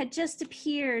picture that had just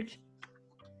appeared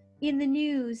in the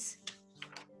news.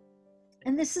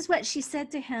 And this is what she said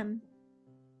to him: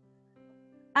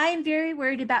 I am very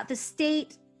worried about the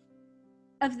state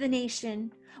of the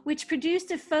nation, which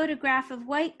produced a photograph of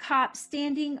white cops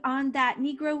standing on that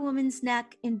Negro woman's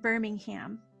neck in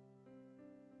Birmingham.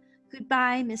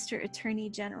 Goodbye, Mr.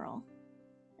 Attorney General.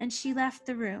 And she left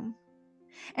the room.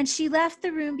 And she left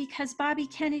the room because Bobby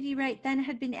Kennedy right then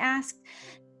had been asked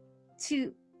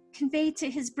to convey to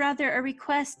his brother a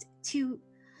request to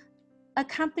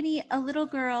accompany a little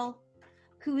girl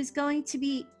who was going to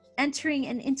be entering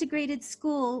an integrated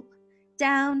school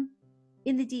down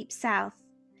in the Deep South.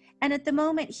 And at the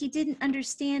moment, he didn't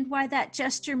understand why that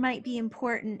gesture might be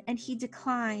important, and he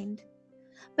declined.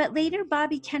 But later,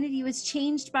 Bobby Kennedy was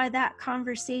changed by that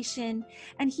conversation,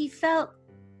 and he felt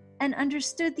and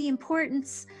understood the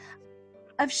importance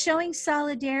of showing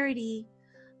solidarity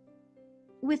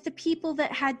with the people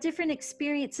that had different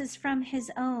experiences from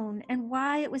his own, and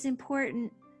why it was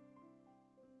important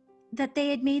that they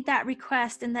had made that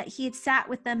request and that he had sat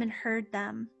with them and heard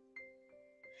them.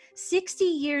 60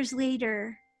 years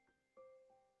later,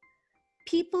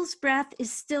 people's breath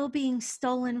is still being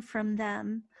stolen from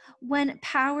them when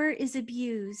power is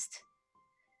abused.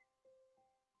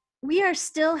 We are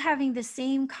still having the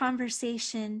same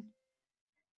conversation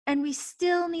And we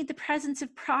still need the presence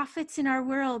of prophets in our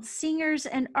world, singers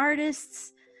and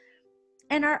artists,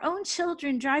 and our own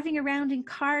children driving around in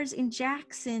cars in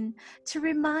Jackson to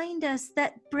remind us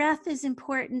that breath is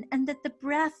important and that the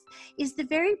breath is the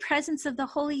very presence of the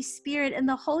Holy Spirit, and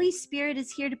the Holy Spirit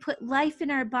is here to put life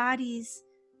in our bodies,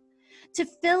 to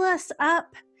fill us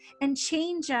up and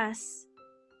change us.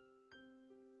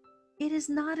 It is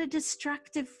not a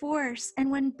destructive force, and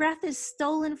when breath is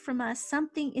stolen from us,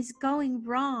 something is going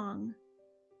wrong.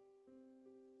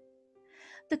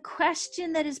 The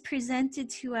question that is presented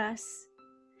to us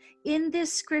in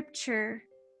this scripture,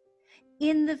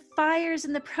 in the fires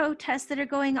and the protests that are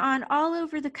going on all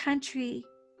over the country,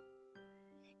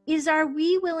 is, are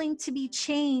we willing to be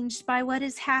changed by what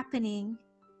is happening,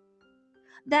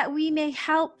 that we may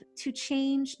help to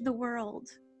change the world?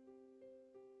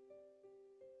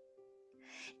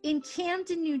 In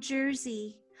Camden, New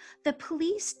Jersey, the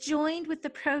police joined with the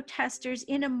protesters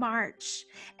in a march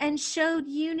and showed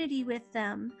unity with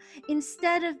them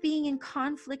instead of being in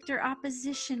conflict or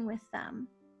opposition with them.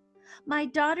 My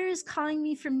daughter is calling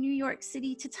me from New York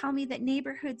City to tell me that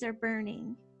neighborhoods are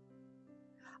burning.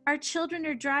 Our children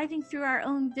are driving through our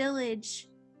own village,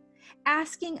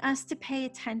 asking us to pay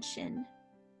attention.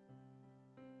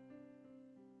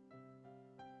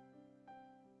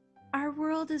 Our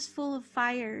world is full of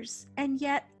fires, and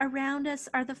yet around us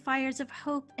are the fires of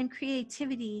hope and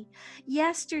creativity.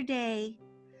 Yesterday,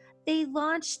 they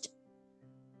launched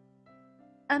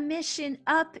a mission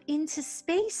up into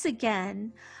space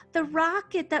again, the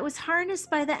rocket that was harnessed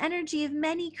by the energy of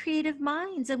many creative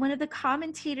minds. And one of the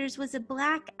commentators was a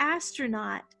Black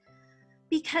astronaut,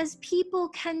 because people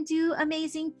can do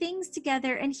amazing things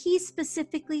together. And he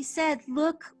specifically said,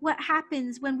 look what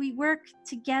happens when we work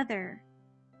together.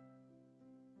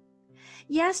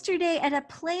 Yesterday at a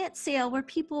plant sale where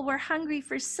people were hungry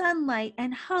for sunlight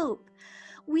and hope,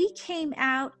 we came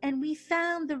out and we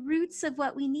found the roots of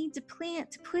what we need to plant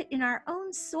to put in our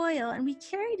own soil, and we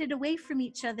carried it away from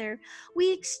each other.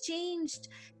 We exchanged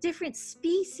different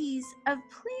species of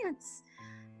plants,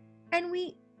 and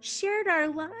we shared our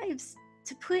lives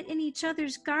to put in each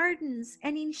other's gardens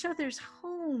and in each other's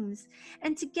homes.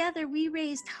 And together we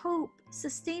raised hope,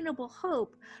 sustainable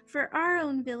hope, for our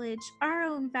own village, our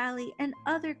own valley, and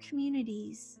other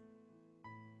communities.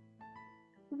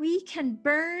 We can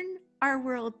burn our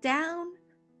world down,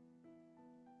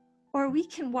 or we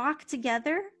can walk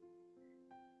together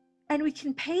and we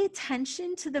can pay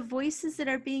attention to the voices that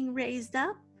are being raised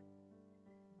up,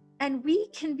 and we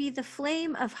can be the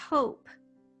flame of hope.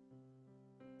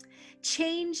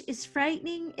 Change is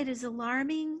frightening, it is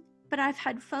alarming, but I've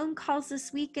had phone calls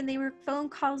this week, and they were phone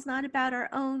calls not about our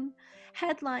own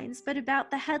headlines, but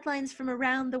about the headlines from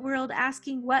around the world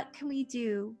asking, what can we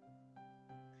do?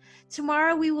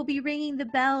 Tomorrow we will be ringing the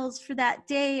bells for that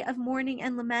day of mourning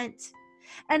and lament.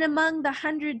 And among the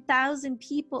 100,000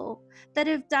 people that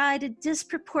have died, a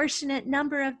disproportionate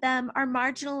number of them are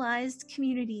marginalized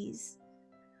communities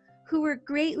who were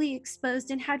greatly exposed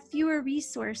and had fewer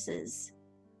resources.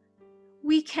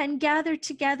 We can gather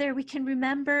together, we can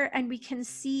remember, and we can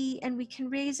see, and we can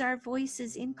raise our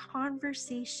voices in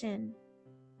conversation,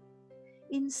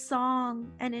 in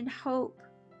song, and in hope,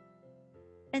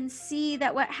 and see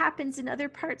that what happens in other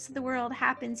parts of the world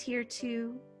happens here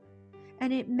too.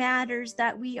 And it matters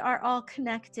that we are all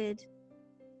connected,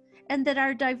 and that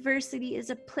our diversity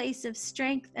is a place of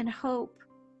strength and hope.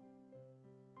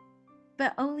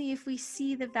 But only if we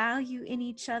see the value in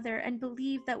each other and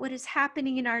believe that what is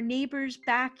happening in our neighbor's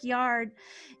backyard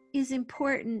is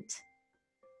important.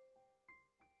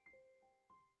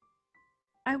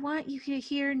 I want you to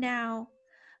hear now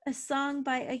a song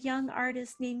by a young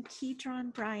artist named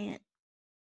Kedron Bryant.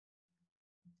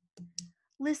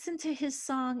 Listen to his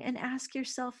song and ask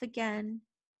yourself again,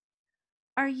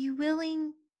 are you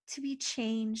willing to be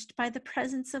changed by the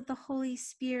presence of the Holy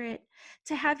Spirit,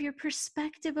 to have your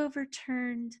perspective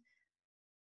overturned?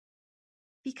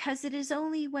 Because it is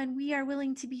only when we are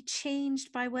willing to be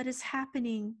changed by what is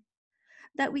happening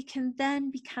that we can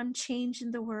then become change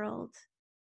in the world.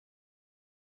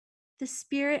 The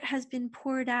Spirit has been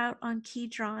poured out on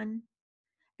Kedron,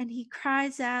 and he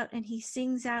cries out and he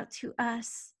sings out to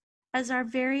us as our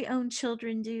very own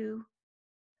children do.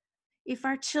 If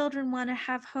our children want to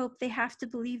have hope, they have to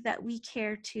believe that we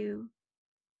care too.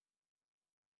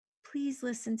 Please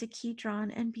listen to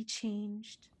Kedron and be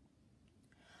changed.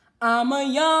 I'm a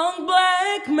young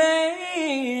black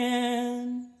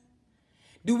man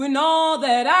doing all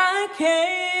that I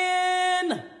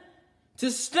can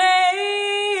to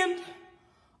stand.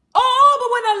 Oh, but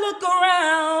when I look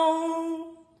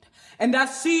around and I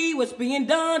see what's being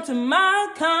done to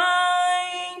my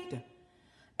kind,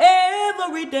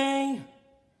 every day.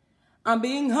 I'm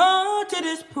being hunted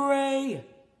as prey.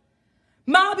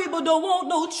 My people don't want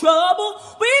no trouble.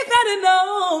 We've had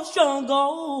enough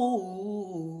struggle.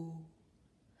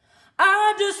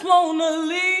 I just wanna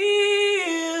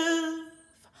live.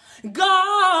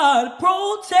 God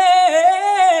protect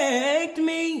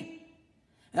me.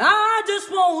 I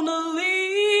just wanna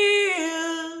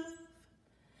live.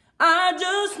 I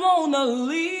just wanna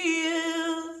live.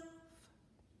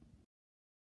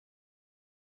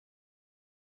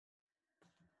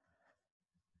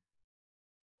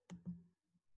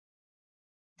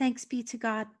 Thanks be to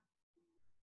God.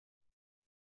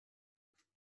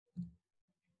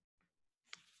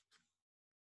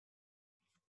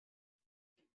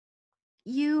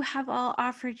 You have all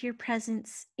offered your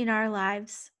presence in our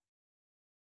lives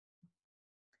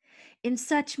in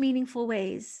such meaningful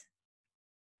ways.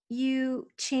 You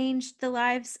changed the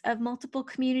lives of multiple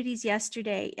communities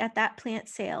yesterday at that plant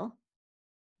sale.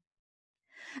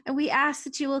 And we ask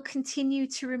that you will continue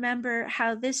to remember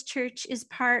how this church is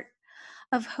part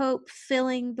of hope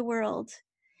filling the world,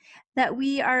 that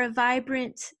we are a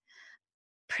vibrant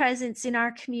presence in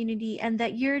our community, and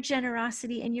that your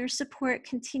generosity and your support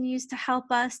continues to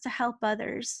help us to help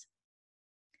others.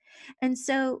 And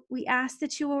so we ask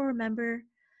that you will remember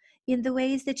in the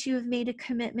ways that you have made a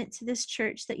commitment to this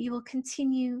church, that you will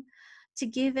continue to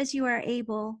give as you are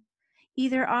able,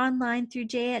 either online through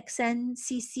jxncc.org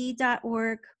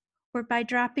or by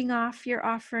dropping off your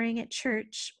offering at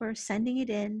church or sending it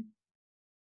in,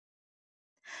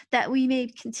 that we may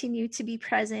continue to be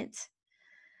present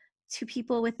to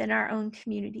people within our own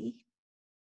community.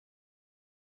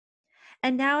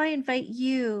 And now I invite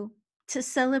you to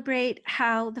celebrate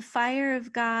how the fire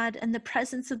of God and the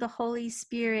presence of the Holy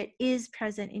Spirit is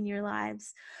present in your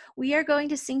lives. We are going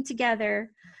to sing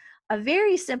together a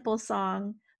very simple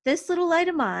song, This Little Light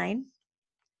of Mine.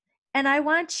 And I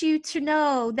want you to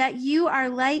know that you are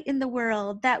light in the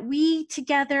world, that we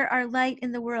together are light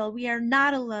in the world. We are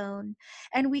not alone,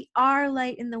 and we are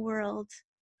light in the world.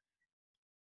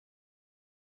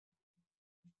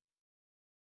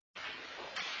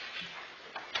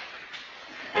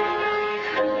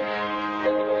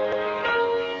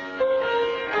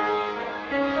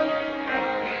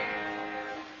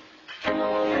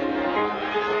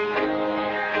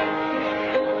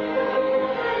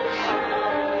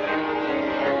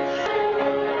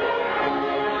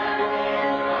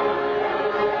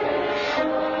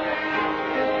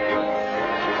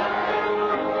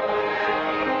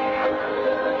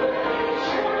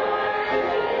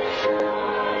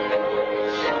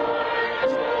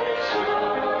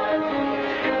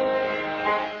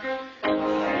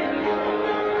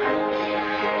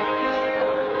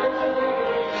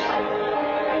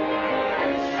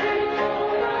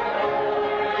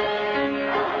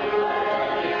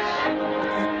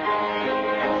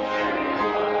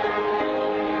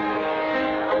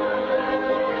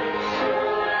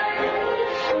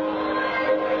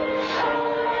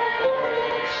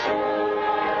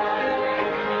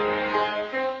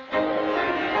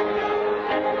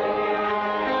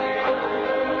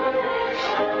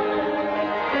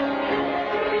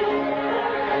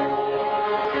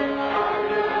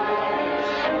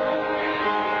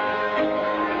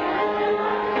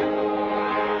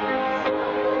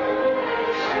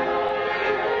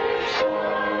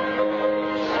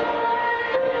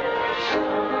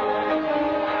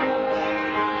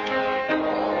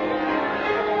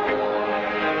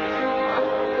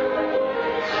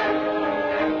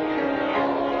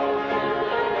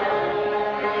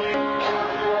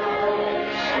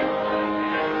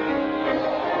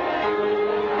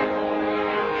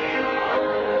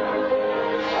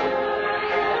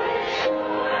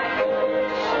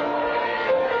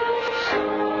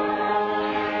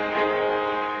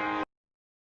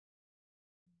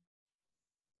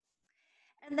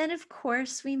 And then, of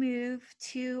course, we move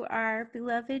to our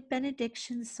beloved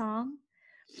benediction song.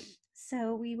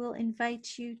 So we will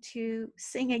invite you to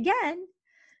sing again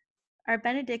our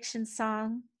benediction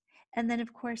song. And then,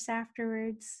 of course,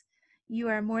 afterwards, you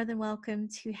are more than welcome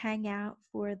to hang out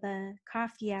for the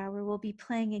coffee hour. We'll be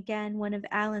playing again one of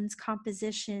Alan's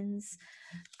compositions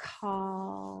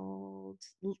called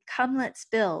Come Let's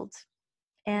Build.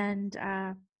 And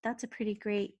that's a pretty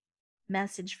great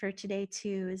message for today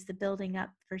too, is the building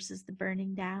up versus the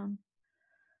burning down.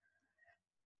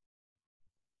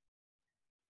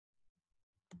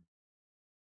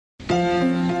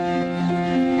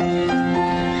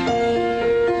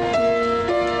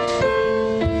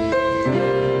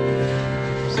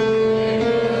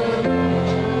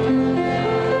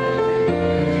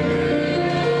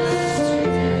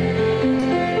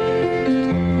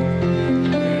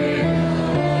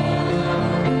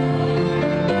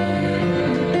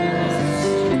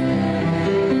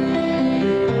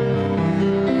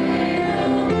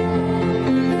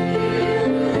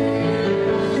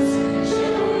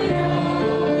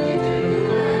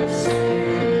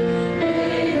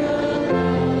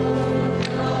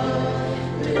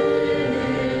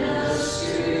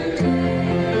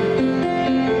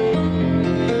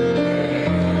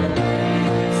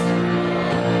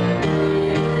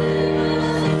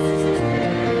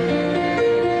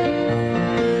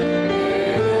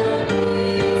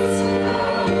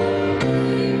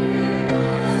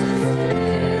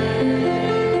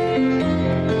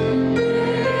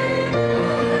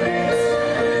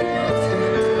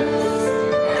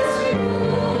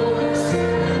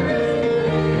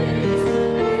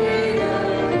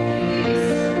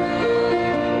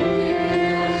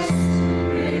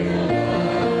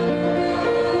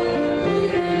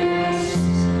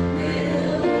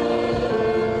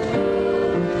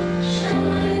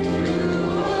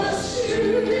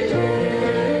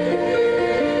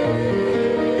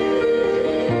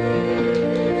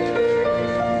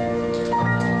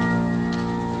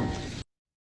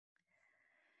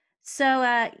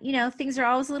 So, you know, things are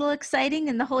always a little exciting,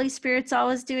 and the Holy Spirit's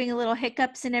always doing a little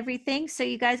hiccups and everything. So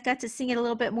you guys got to sing it a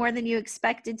little bit more than you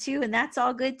expected to, and that's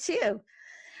all good too.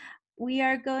 We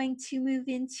are going to move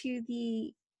into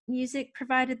the music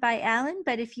provided by Alan,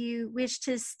 but if you wish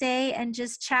to stay and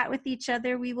just chat with each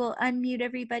other, we will unmute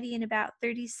everybody in about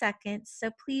 30 seconds.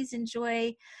 So please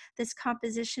enjoy this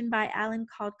composition by Alan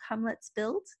called Come Let's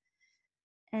Build,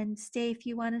 and stay if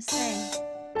you want to stay.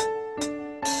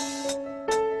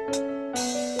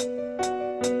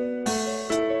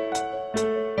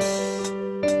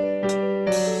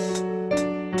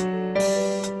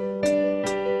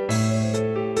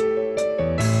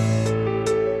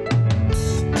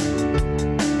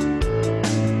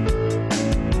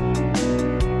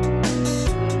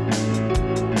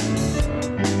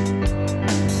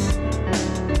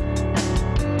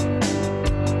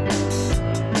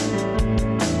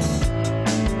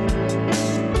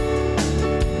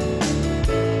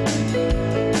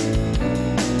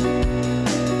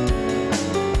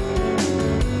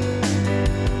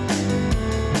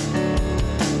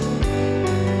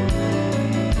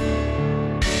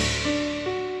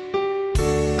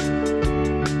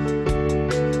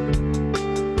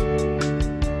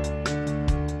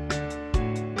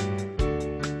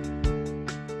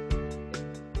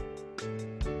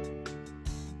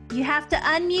 You have to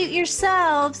unmute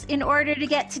yourselves in order to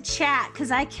get to chat,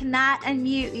 because I cannot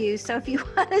unmute you. So if you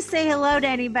want to say hello to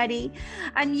anybody,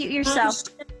 unmute yourself.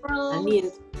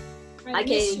 Unmute. Hi,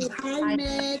 Katie. Hi,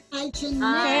 Meg. Hi,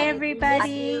 Jeanette. Hey,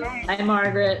 everybody. Hi,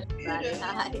 Margaret.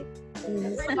 Hi.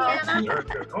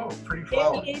 Oh, pretty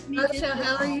flower. Marcia,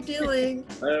 how are you doing?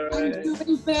 I'm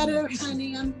doing better,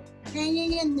 honey. I'm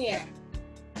hanging in there.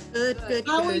 Good.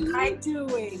 How are you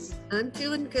doing? I'm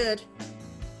doing good.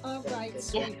 All right, Yeah.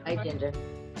 sweetheart. Hi, Ginger.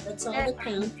 That's all that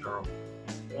counts.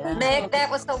 Yeah. Meg, that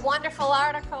was a wonderful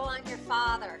article on your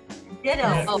father.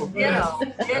 Ditto. Oh,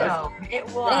 Ditto. It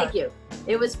was. Thank you.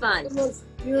 It was fun. It was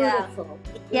beautiful.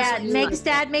 Yeah, Meg's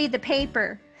dad made the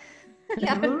paper.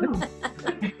 Yeah.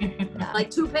 Like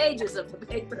 2 pages of the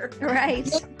paper. Right.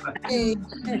 Hey,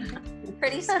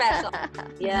 Pretty special.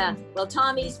 Yeah. Well,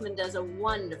 Tom Eastman does a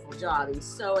wonderful job. He's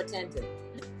so attentive.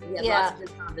 We had Yeah. lots of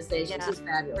good conversations. Yeah. He's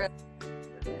fabulous.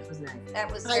 It was nice.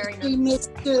 That was I very see nice.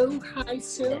 Miss Sue. Hi,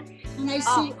 Sue. And I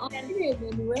see Arvid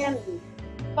and Ray.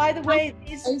 By the way,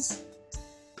 Guys,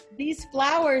 these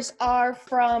flowers are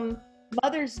from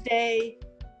Mother's Day.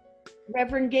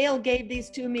 Reverend Gail gave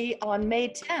these to me on May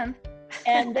 10th,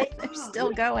 and they're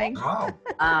still going. Wow.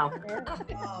 Wow.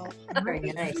 Oh, Very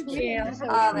nice. yeah.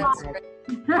 Oh, that's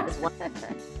great.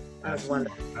 That was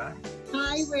wonderful.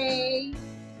 hi, Ray.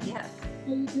 Yeah.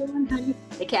 How you doing, honey?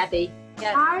 Hey, Kathy.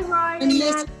 Yeah. Hi, And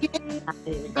Miss Ryan. Kim. Hi, Hi,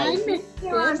 everybody. Miss See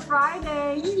you on Kim.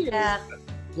 Friday. Yeah.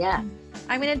 Yeah.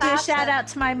 I'm going to do a Awesome. shout out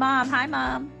to my mom. Hi,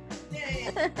 Mom.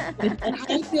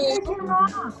 Hi, Dave. Your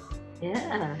mom.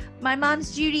 Yeah. My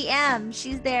mom's Judy M.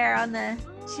 She's there on the,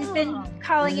 she's been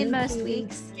calling in most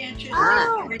weeks. Can't you see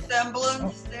Ah. the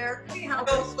resemblance there?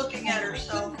 Both looking at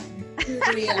herself.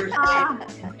 Judy.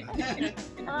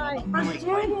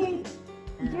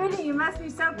 Judy, you must be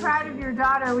so proud of your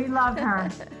daughter. We love her.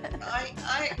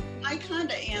 I kind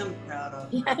of am proud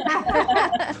of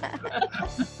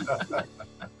her.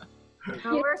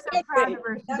 Oh, we're so proud of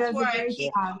her. She That's does a why I great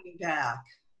keep job. coming back.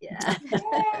 Yeah.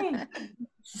 Yay.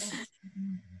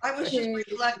 I was just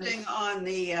reflecting on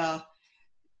the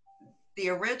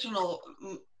original.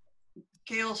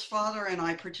 Gail's father and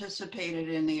I participated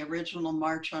in the original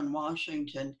March on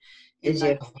Washington in Did you?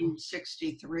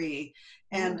 1963.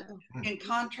 And in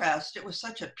contrast, it was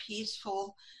such a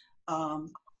peaceful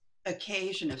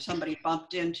occasion. If somebody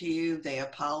bumped into you, they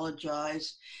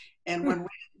apologized. And when we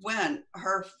went,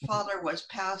 her father was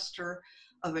pastor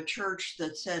of a church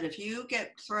that said, if you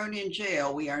get thrown in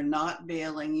jail, we are not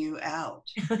bailing you out.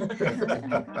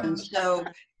 And so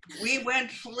we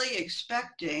went fully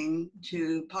expecting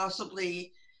to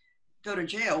possibly go to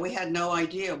jail. We had no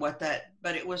idea what that,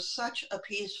 but it was such a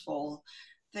peaceful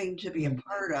thing to be a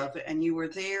part of. And you were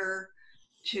there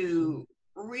to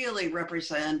really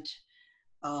represent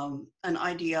an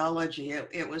ideology.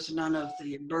 It was none of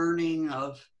the burning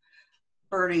of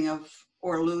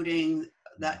or looting,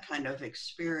 that kind of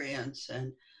experience.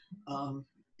 And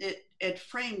it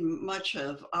framed much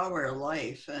of our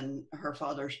life and her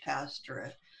father's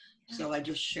pastorate. So I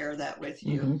just share that with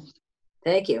you. Mm-hmm.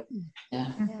 Thank you.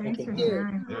 Yeah. Thank you.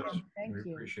 Yes,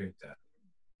 we appreciate that.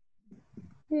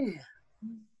 Yeah.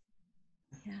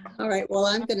 All right. Well,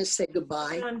 I'm going to say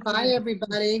goodbye. Bye,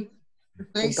 everybody.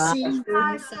 Nice Goodbye. seeing you.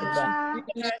 Bye,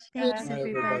 Thanks,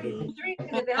 everybody.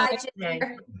 Hi,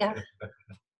 Ginger. Yeah.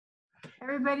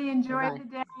 everybody enjoy Bye. the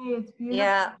day. It's beautiful.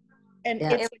 Yeah. And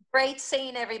Yeah. It it's was great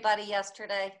seeing everybody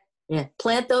yesterday. Yeah,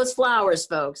 plant those flowers,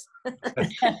 folks. That's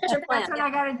what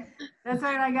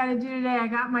I gotta do today. I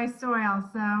got my soil,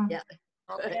 so. Yeah.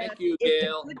 Thank you, it's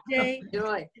Gail. a good day.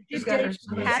 Joy. Good day.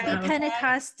 Happy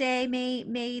Pentecost Day.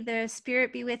 May the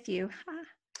Spirit be with you.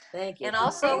 Thank you. And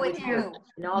also with Thank you. you.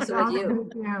 And also with you.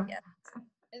 Yeah.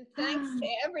 And thanks to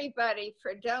everybody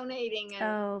for donating and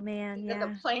Oh man, to yeah.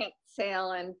 the plant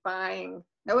sale and buying.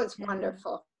 It was Yeah.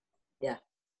 wonderful. Yeah.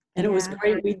 And it was Yeah.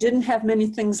 great. We didn't have many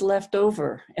things left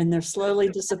over, and they're slowly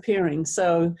disappearing.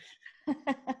 So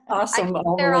awesome.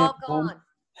 all the They're way all home. gone.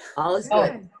 All is Oh.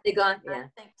 good. They gone. Yeah.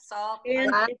 I think so.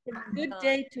 And it's a good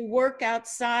day to work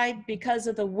outside because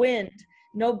of the wind.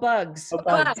 No bugs. No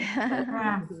bugs.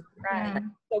 Yeah. Right.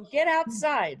 So get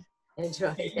outside.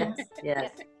 Enjoy. Yes.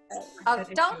 Yes. Oh,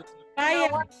 don't. Bye, know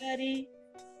what? everybody.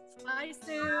 Bye,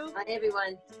 Sue. Bye,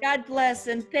 everyone. God bless,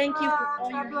 and thank you for all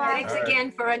God your bless. Thanks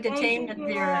again for entertainment Thank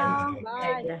you, there. Gail.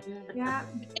 Bye. Yeah. Yeah.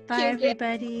 Bye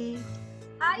everybody.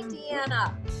 Hi,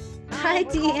 Deanna. Hi,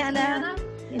 We're called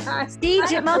Deanna.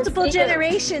 See, multiple See you.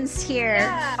 generations here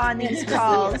Yeah. on these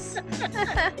calls.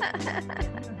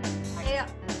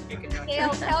 Gail,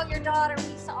 tell your daughter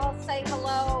we all say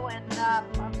hello and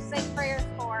say prayers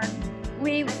for her.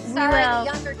 We Sorry will.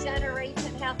 the younger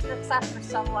generation has to suffer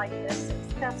so like this.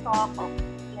 It's just awful.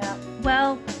 Yeah.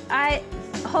 Well, I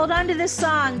hold on to this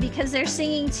song because they're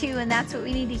singing too, and that's what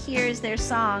we need to hear is their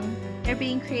song. They're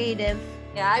being creative.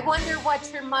 Yeah, I wonder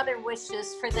what your mother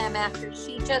wishes for them after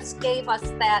she just gave us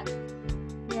that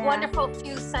Yeah. wonderful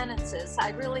few sentences.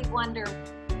 I really wonder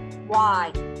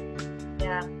why.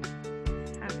 Yeah.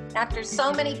 After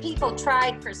so many people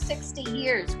tried for 60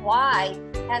 years, why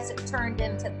has it turned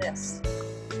into this?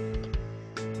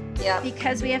 Yeah.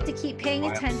 Because we have to keep paying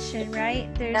attention, right?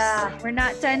 We're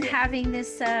not done having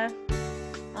this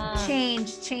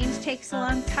change. Change takes a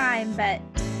long time, but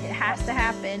it has to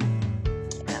happen.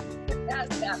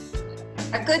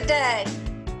 A good day.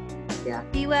 Yeah.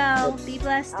 Be well. Be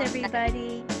blessed,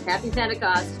 everybody. Happy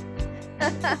Pentecost.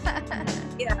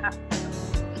 Yeah.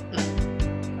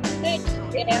 Thanks,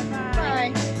 Gail.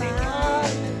 Bye.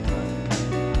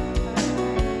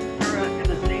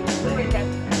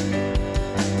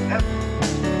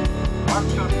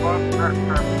 That's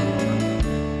just